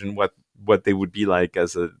imagine what they would be like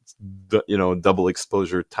as a, double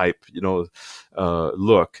exposure type,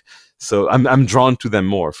 look. So I'm drawn to them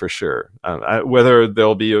more, for sure. Whether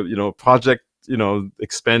there'll be a, project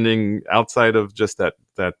expanding outside of just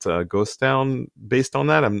that ghost town based on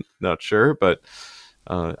that. I'm not sure, but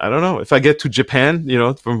I don't know if I get to Japan,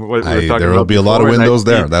 from what we were talking There will about be a lot of before, and I windows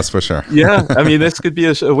see, there, that's for sure. yeah, I mean, this could be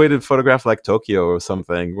a way to photograph like Tokyo or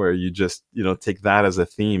something, where you just take that as a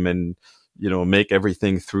theme and make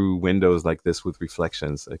everything through windows like this with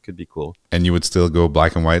reflections. It could be cool. And you would still go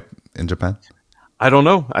black and white in Japan? I don't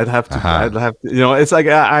know. I'd have to. Aha. I'd have to. It's like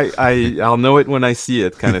I'll know it when I see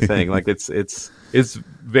it, kind of thing. Like it's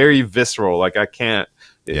very visceral. Like I can't.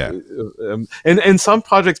 Yeah. And some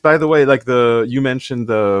projects, by the way, like you mentioned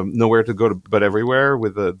the Nowhere to Go to But Everywhere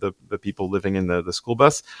with the people living in the school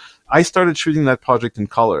bus. I started shooting that project in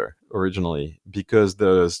color originally because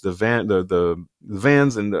the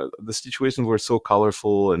vans and the situations were so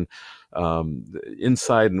colorful, and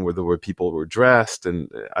inside and where people were dressed,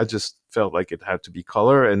 and I just felt like it had to be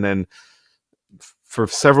color. And then for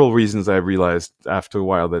several reasons, I realized after a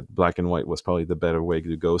while that black and white was probably the better way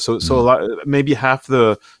to go. So a lot, maybe half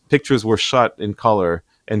the pictures were shot in color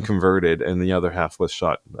and converted, and the other half was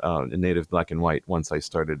shot in native black and white once I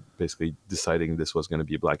started basically deciding this was going to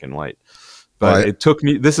be black and white. But it took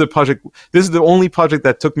me, this is the only project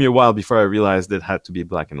that took me a while before I realized it had to be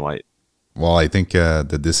black and white. Well, I think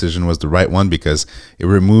the decision was the right one because it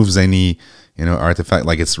removes any artifact.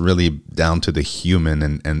 Like it's really down to the human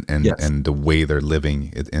and Yes. and the way they're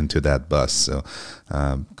living into that bus. So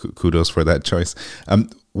kudos for that choice.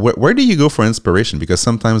 Where do you go for inspiration? Because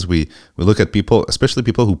sometimes we look at people, especially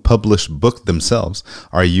people who publish book themselves.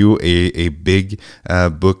 Are you a big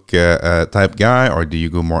book type guy, or do you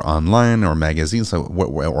go more online or magazines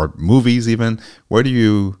or movies even? Where do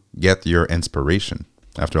you get your inspiration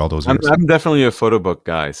after all those years? I'm definitely a photo book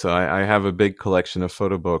guy, so I have a big collection of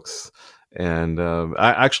photo books. And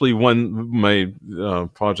I actually, one of my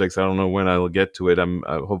projects, I don't know when I will get to it. I'm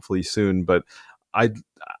hopefully soon, but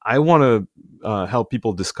I want to help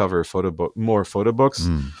people discover more photo books.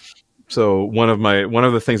 So one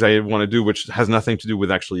of the things I want to do, which has nothing to do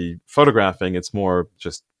with actually photographing, it's more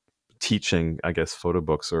just teaching, I guess, photo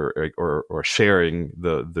books or sharing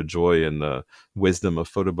the joy and the wisdom of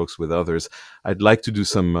photo books with others. I'd like to do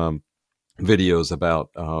some videos about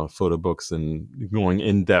photo books and going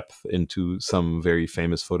in depth into some very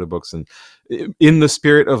famous photo books, and in the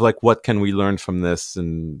spirit of like, what can we learn from this?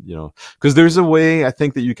 And because there's a way I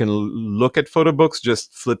think that you can look at photo books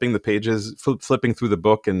just flipping the pages, flipping through the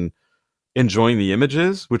book and enjoying the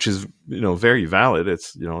images, which is very valid.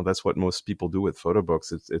 It's that's what most people do with photo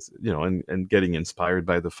books. It's and getting inspired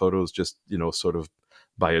by the photos, just sort of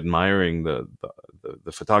by admiring the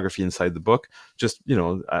photography inside the book, just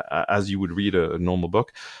as you would read a normal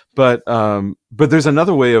book. But there's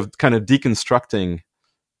another way of kind of deconstructing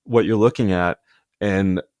what you're looking at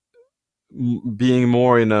and being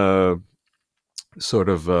more in a sort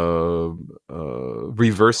of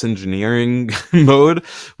reverse engineering mode,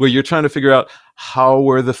 where you're trying to figure out how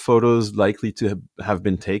were the photos likely to have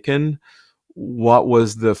been taken. What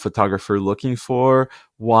was the photographer looking for?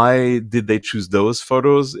 Why did they choose those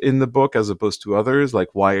photos in the book as opposed to others? Like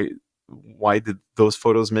why did those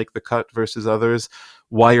photos make the cut versus others?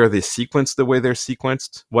 Why are they sequenced the way they're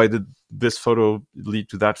sequenced? Why did this photo lead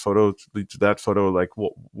to that photo, Like,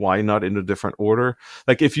 why not in a different order?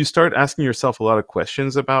 Like, if you start asking yourself a lot of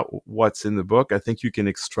questions about what's in the book, I think you can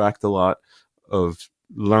extract a lot of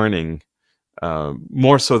learning,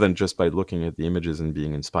 more so than just by looking at the images and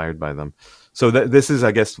being inspired by them. So this is,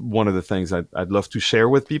 I guess, one of the things I'd love to share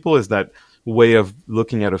with people, is that way of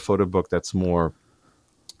looking at a photo book that's more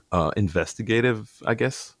investigative, I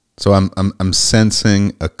guess. So I'm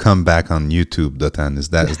sensing a comeback on YouTube, Dotan. Is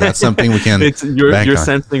that something we can? You're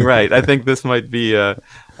sensing right. I think this might be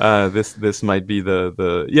this might be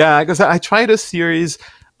the yeah. I guess I tried a series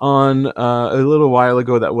on a little while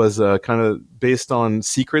ago that was kind of based on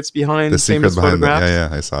secrets behind famous photographs. Yeah,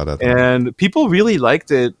 I saw that. And people really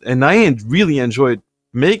liked it, and I really enjoyed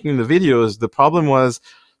making the videos. The problem was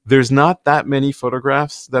there's not that many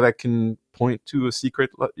photographs that I can point to a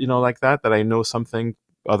secret, like that I know something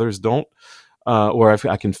others don't, or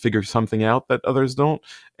I can figure something out that others don't.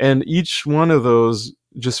 And each one of those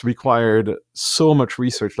just required so much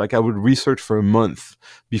research. Like I would research for a month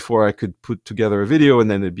before I could put together a video,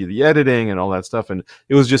 and then it'd be the editing and all that stuff. And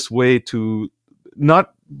it was just way too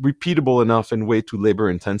not repeatable enough and way too labor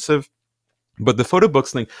intensive. But the photo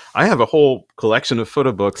books thing, I have a whole collection of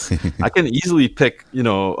photo books. I can easily pick,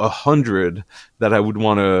 100 that I would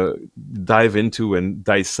want to dive into and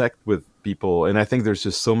dissect with people. And I think there's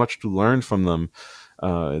just so much to learn from them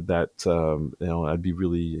that I'd be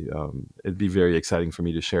really, it'd be very exciting for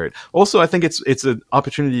me to share it. Also, I think it's an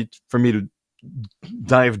opportunity for me to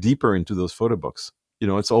dive deeper into those photo books.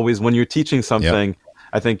 it's always when you're teaching Yep. something,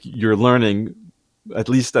 I think you're learning at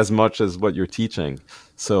least as much as what you're teaching.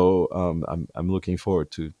 So I'm looking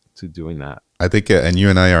forward to doing that. I think, and you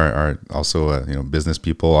and I are also business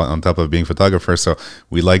people on top of being photographers, so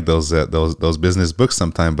we like those business books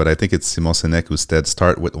sometimes. But I think it's Simon Sinek who said,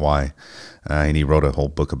 "Start with why," and he wrote a whole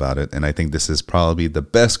book about it. And I think this is probably the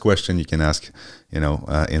best question you can ask,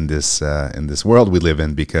 in this world we live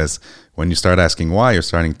in, because when you start asking why, you're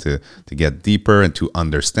starting to get deeper and to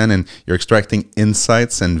understand, and you're extracting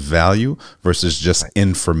insights and value versus just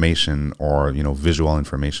information or visual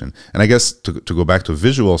information. And I guess to go back to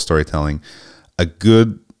visual storytelling, a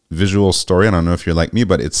good visual story, I don't know if you're like me,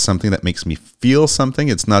 but it's something that makes me feel something.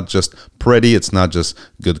 It's not just pretty, it's not just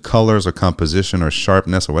good colors or composition or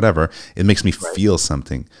sharpness or whatever. It makes me feel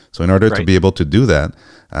something. So in order to be able to do that,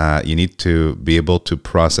 you need to be able to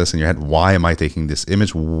process in your head, why am I taking this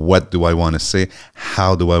image? What do I want to say?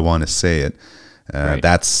 How do I want to say it?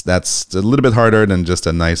 That's a little bit harder than just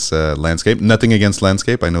a nice landscape. Nothing against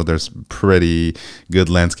landscape. I know there's pretty good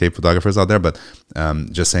landscape photographers out there, but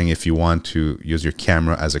just saying, if you want to use your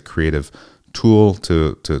camera as a creative tool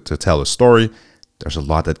to tell a story, there's a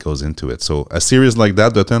lot that goes into it. So a series like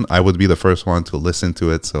that, Dotan, I would be the first one to listen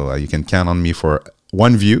to it. So you can count on me for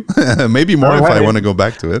one view, maybe more if I want to go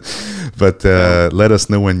back to it. But let us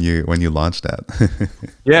know when you launch that.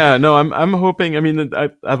 Yeah, no, I'm hoping. I mean,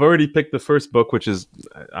 I've already picked the first book, which is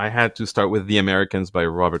I had to start with The Americans by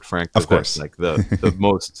Robert Frank. Of course, like the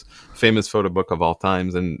most famous photo book of all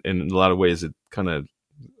times, and in a lot of ways, it kind of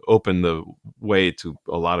opened the way to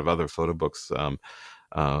a lot of other photo books.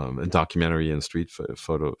 And documentary and street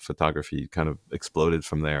photography kind of exploded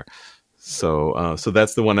from there. So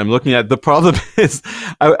that's the one I'm looking at. The problem is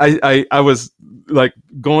I was like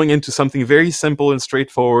going into something very simple and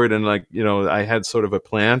straightforward, and I had sort of a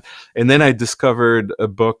plan, and then I discovered a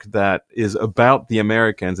book that is about the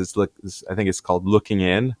Americans. I think it's called Looking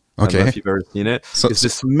In. I don't know if you've ever seen it. It's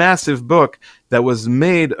this massive book that was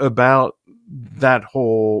made about that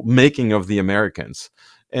whole making of the Americans.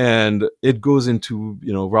 And it goes into,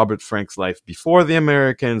 Robert Frank's life before the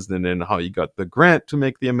Americans, and then how he got the grant to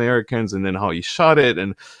make the Americans, and then how he shot it.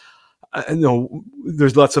 And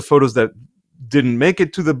there's lots of photos that didn't make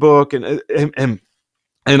it to the book. And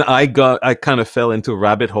I kind of fell into a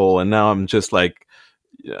rabbit hole, and now I'm just like,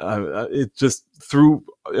 it just threw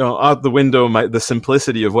out the window the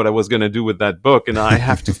simplicity of what I was going to do with that book. And I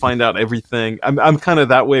have to find out everything. I'm kind of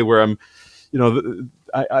that way where I'm,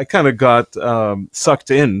 I kind of got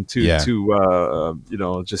sucked in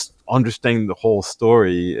to just understanding the whole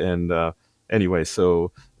story. And anyway,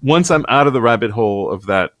 so once I'm out of the rabbit hole of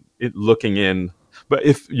that, looking in, but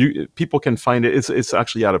if people can find it, it's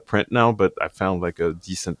actually out of print now, but I found like a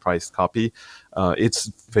decent priced copy.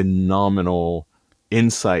 It's phenomenal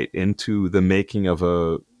insight into the making of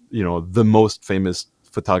the most famous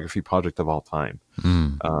photography project of all time,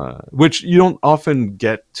 which you don't often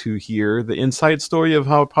get to hear the inside story of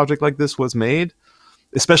how a project like this was made,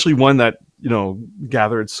 especially one that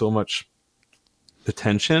gathered so much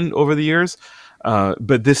attention over the years.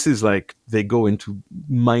 But this is like, they go into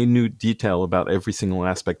minute detail about every single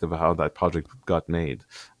aspect of how that project got made,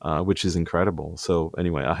 which is incredible. So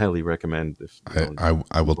anyway, I highly recommend.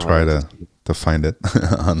 I will try to find it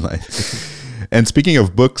online. And speaking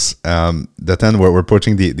of books, Dotan, we're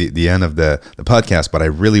approaching the end of the podcast, but I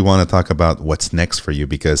really want to talk about what's next for you,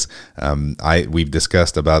 because we've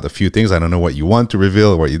discussed about a few things. I don't know what you want to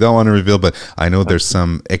reveal or what you don't want to reveal, but I know there's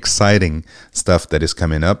some exciting stuff that is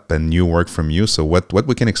coming up and new work from you. So what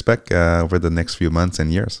we can expect over the next few months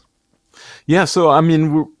and years? Yeah, so I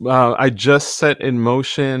mean, I just set in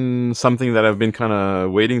motion something that I've been kind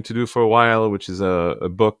of waiting to do for a while, which is a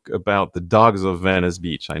book about the dogs of Venice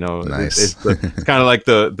Beach. I know it's kind of like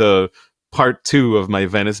the part 2 of my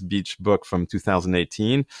Venice Beach book from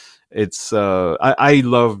 2018. It's I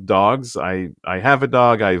love dogs. I have a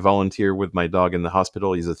dog. I volunteer with my dog in the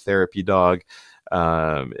hospital. He's a therapy dog,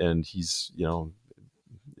 and he's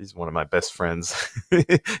one of my best friends.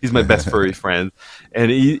 He's my best furry friend, and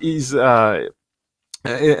he's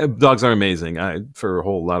dogs are amazing for a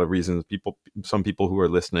whole lot of reasons. Some people who are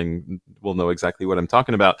listening will know exactly what I'm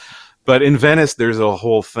talking about. But in Venice, there's a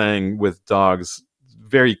whole thing with dogs,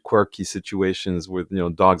 very quirky situations with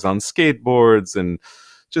dogs on skateboards and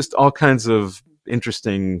just all kinds of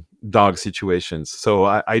interesting dog situations. So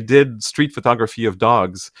I did street photography of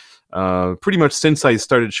dogs pretty much since I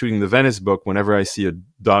started shooting the Venice book. Whenever I see a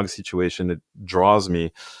dog situation, it draws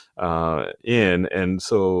me in. And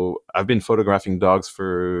so I've been photographing dogs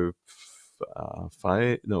for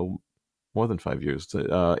more than 5 years,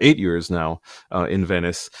 8 years now in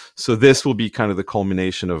Venice. So this will be kind of the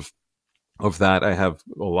culmination of of that. I have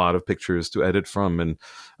a lot of pictures to edit from, and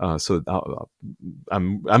so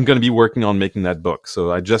I'm going to be working on making that book.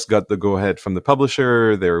 So I just got the go ahead from the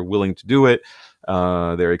publisher. They're willing to do it.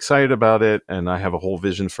 They're excited about it, and I have a whole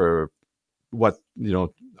vision for what,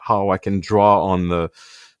 how I can draw on the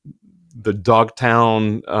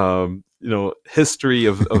Dogtown, history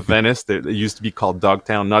of Venice. It used to be called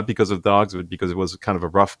Dogtown, not because of dogs, but because it was kind of a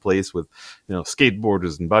rough place with,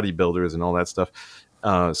 skateboarders and bodybuilders and all that stuff.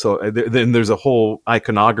 Then there's a whole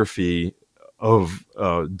iconography of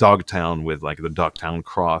Dogtown with like the Dogtown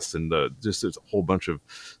cross and there's a whole bunch of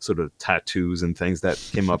sort of tattoos and things that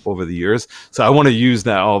came up over the years. So I want to use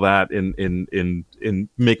all that in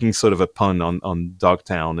making sort of a pun on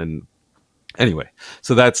Dogtown. And anyway,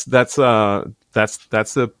 so that's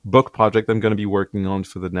a book project I'm going to be working on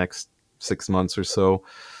for the next 6 months or so.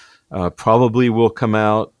 Probably will come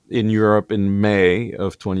out in Europe in May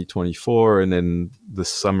of 2024, and then the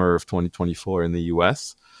summer of 2024 in the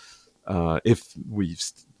US. If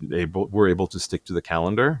we're able to stick to the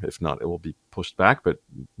calendar. If not, it will be pushed back, but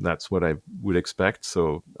that's what I would expect.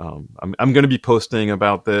 So I'm going to be posting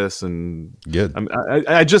about this, and Good.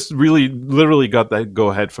 I just literally got that go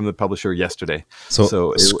ahead from the publisher yesterday.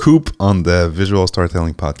 So scoop on the visual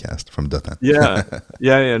storytelling podcast from Dotan.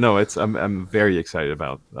 Yeah. No, I'm very excited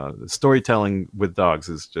about storytelling with dogs.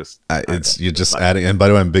 Is just you're just adding. And by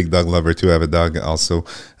the way, I'm a big dog lover too. I have a dog also.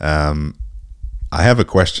 I have a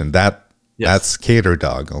question. That skater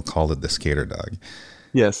dog, I'll call it the skater dog.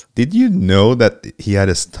 Yes. Did you know that he had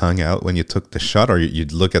his tongue out when you took the shot, or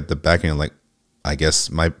you'd look at the back and you're like, I guess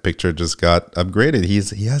my picture just got upgraded.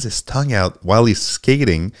 He has his tongue out while he's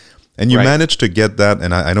skating, and you managed to get that.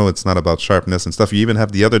 And I know it's not about sharpness and stuff. You even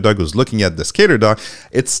have the other dog who's looking at the skater dog.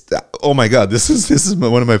 It's, oh my God, this is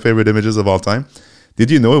one of my favorite images of all time.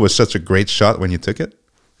 Did you know it was such a great shot when you took it?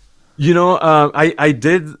 I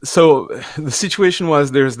did. So the situation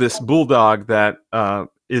was there's this bulldog that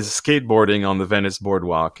is skateboarding on the Venice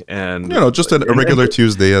boardwalk, and just a regular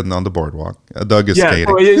Tuesday on the boardwalk. A dog is skating.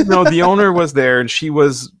 So, the owner was there, and she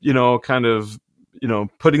was, kind of,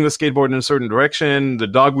 putting the skateboard in a certain direction. The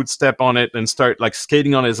dog would step on it and start like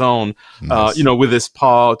skating on his own, Nice. with his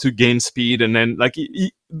paw to gain speed, and then like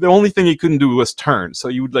the only thing he couldn't do was turn. So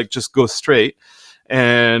you would like just go straight.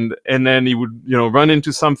 And then he would, run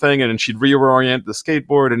into something, and then she'd reorient the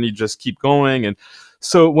skateboard, and he'd just keep going. And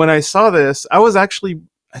so when I saw this, I was actually,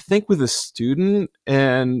 I think, with a student,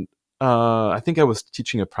 and I think I was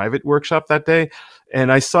teaching a private workshop that day,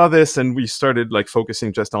 and I saw this, and we started like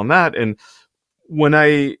focusing just on that. And when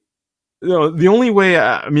the only way,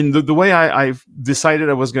 the way I decided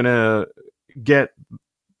I was going to get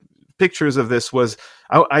pictures of this was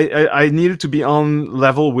I needed to be on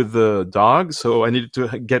level with the dog, so I needed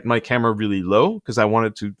to get my camera really low because I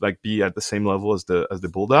wanted to like be at the same level as the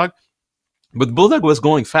bulldog. But the bulldog was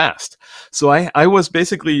going fast, so I was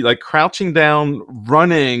basically like crouching down,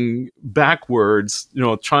 running backwards,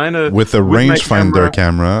 trying to with a rangefinder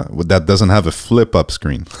camera that doesn't have a flip up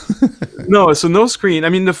screen. No screen. I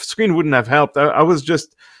mean, the screen wouldn't have helped. I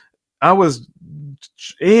was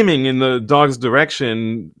aiming in the dog's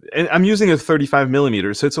direction, and I'm using a 35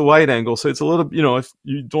 millimeter, so it's a wide angle, so it's a little, if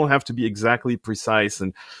you don't have to be exactly precise.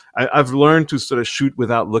 And I've learned to sort of shoot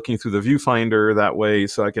without looking through the viewfinder that way,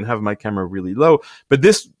 so I can have my camera really low. But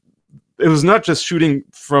it was not just shooting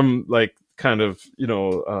from like kind of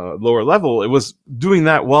lower level. It was doing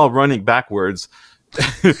that while running backwards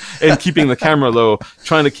and keeping the camera low,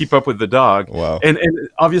 trying to keep up with the dog. Wow. And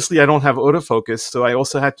obviously I don't have autofocus, so I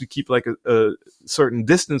also had to keep like a certain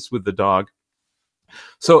distance with the dog.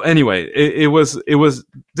 So anyway, it was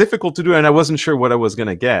difficult to do, and I wasn't sure what I was going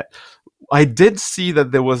to get. I did see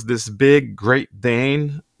that there was this big Great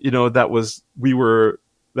Dane, that was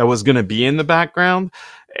going to be in the background,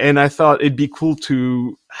 and I thought it'd be cool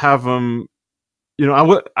to have him.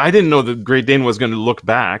 I didn't know that Great Dane was going to look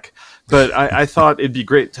back, but I thought it'd be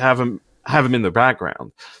great to have him in the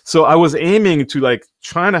background. So I was aiming to like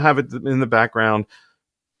trying to have it in the background.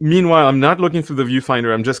 Meanwhile, I'm not looking through the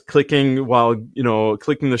viewfinder. I'm just clicking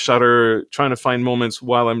clicking the shutter, trying to find moments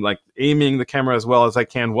while I'm like aiming the camera as well as I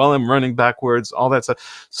can while I'm running backwards, all that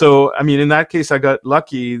stuff. So, I mean, in that case, I got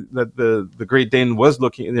lucky that the Great Dane was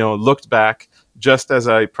looked back just as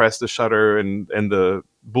I pressed the shutter, and the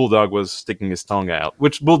bulldog was sticking his tongue out,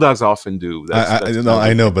 which bulldogs often do.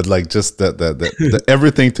 I know, but like just the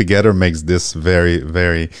everything together makes this very,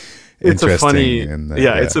 very it's interesting. A funny, and,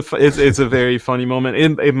 it's a very funny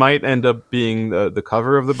moment. It might end up being the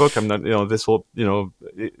cover of the book. I'm not,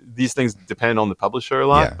 these things depend on the publisher a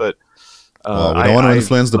lot, but Well, we don't want to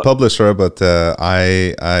influence the publisher, but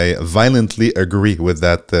I violently agree with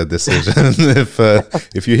that decision.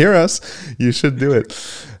 If you hear us, you should do it.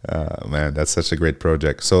 Man, that's such a great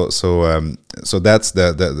project. So that's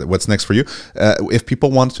the what's next for you. If people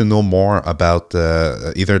want to know more about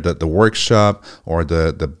either the workshop or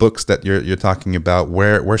the books that you're talking about,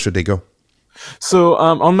 where should they go? So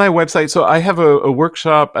on my website, so I have a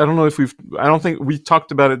workshop. I don't think we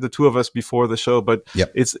talked about it, the two of us, before the show, but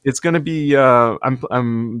Yep. it's going to be.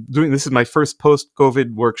 I'm doing, this is my first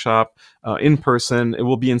post-COVID workshop in person. It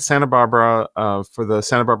will be in Santa Barbara for the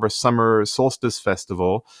Santa Barbara Summer Solstice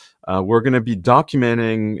Festival. We're going to be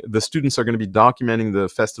documenting. The students are going to be documenting the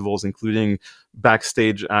festivals, including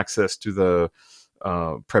backstage access to the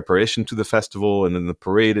preparation to the festival, and then the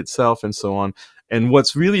parade itself, and so on. And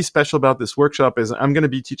what's really special about this workshop is I'm going to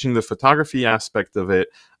be teaching the photography aspect of it,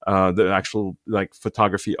 the actual like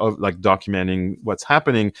photography of like documenting what's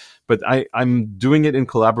happening. But I'm doing it in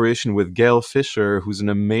collaboration with Gail Fisher, who's an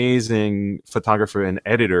amazing photographer and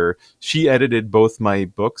editor. She edited both my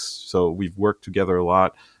books, so we've worked together a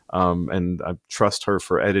lot, and I trust her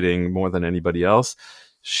for editing more than anybody else.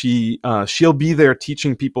 She'll be there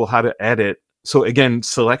teaching people how to edit. So again,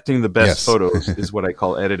 selecting the best photos is what I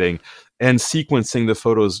call editing, and sequencing the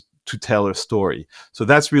photos to tell a story. So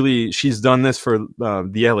that's really, she's done this for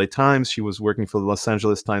the LA Times. She was working for the Los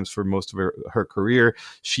Angeles Times for most of her career.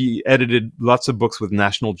 She edited lots of books with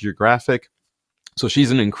National Geographic. So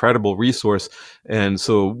she's an incredible resource. And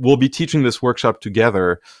so we'll be teaching this workshop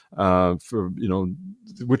together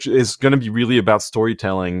which is going to be really about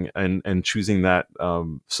storytelling and choosing that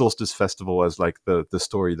Solstice Festival as like the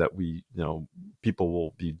story that people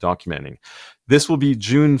will be documenting. This will be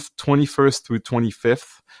June 21st through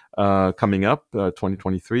 25th coming up,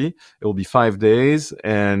 2023. It will be 5 days,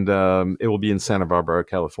 and it will be in Santa Barbara,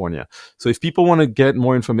 California. So if people want to get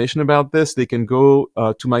more information about this, they can go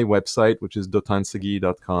to my website, which is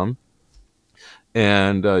dotansaguy.com.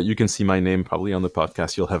 And you can see my name probably on the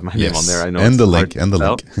podcast. You'll have my name on there. I know. And the link.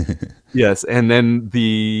 Yes. And then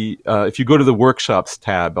if you go to the workshops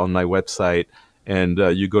tab on my website and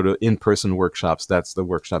you go to in-person workshops, that's the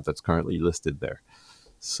workshop that's currently listed there.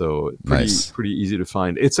 So pretty easy to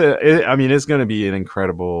find. It's going to be an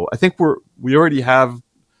incredible. I think we already have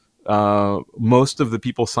most of the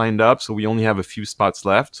people signed up, so we only have a few spots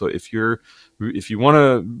left. So if you want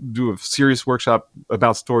to do a serious workshop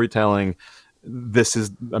about storytelling, it's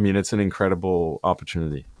an incredible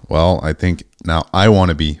opportunity. Well, I think now I want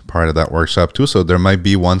to be part of that workshop too, so there might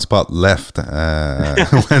be one spot left. Yeah,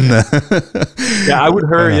 I would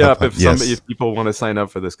hurry up if people want to sign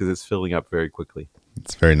up for this, because it's filling up very quickly.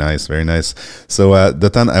 It's very nice, very nice. So,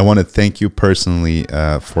 Dotan, I want to thank you personally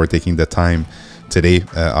for taking the time today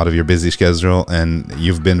out of your busy schedule, and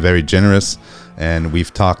you've been very generous, and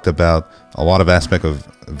we've talked about a lot of aspects of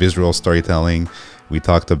visual storytelling. We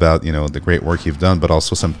talked about, the great work you've done, but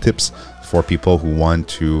also some tips for people who want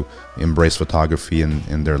to embrace photography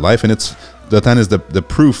in their life. And Dotan is the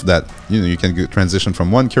proof that, you can transition from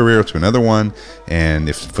one career to another one. And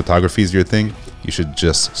if photography is your thing, you should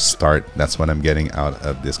just start. That's what I'm getting out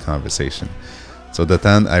of this conversation. So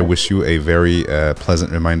Dotan, I wish you a very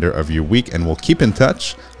pleasant reminder of your week, and we'll keep in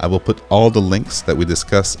touch. I will put all the links that we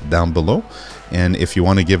discussed down below. And if you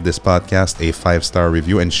want to give this podcast a 5-star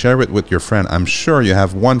review and share it with your friend, I'm sure you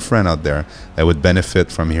have one friend out there that would benefit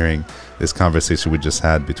from hearing this conversation we just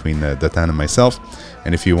had between Dotan and myself.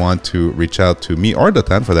 And if you want to reach out to me or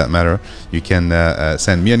Dotan for that matter, you can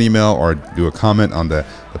send me an email or do a comment on the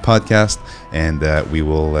podcast, and we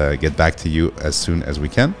will get back to you as soon as we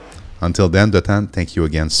can. Until then, Dotan, thank you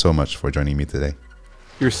again so much for joining me today.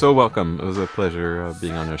 You're so welcome. It was a pleasure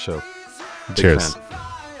being on your show. Cheers.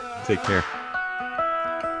 Take care.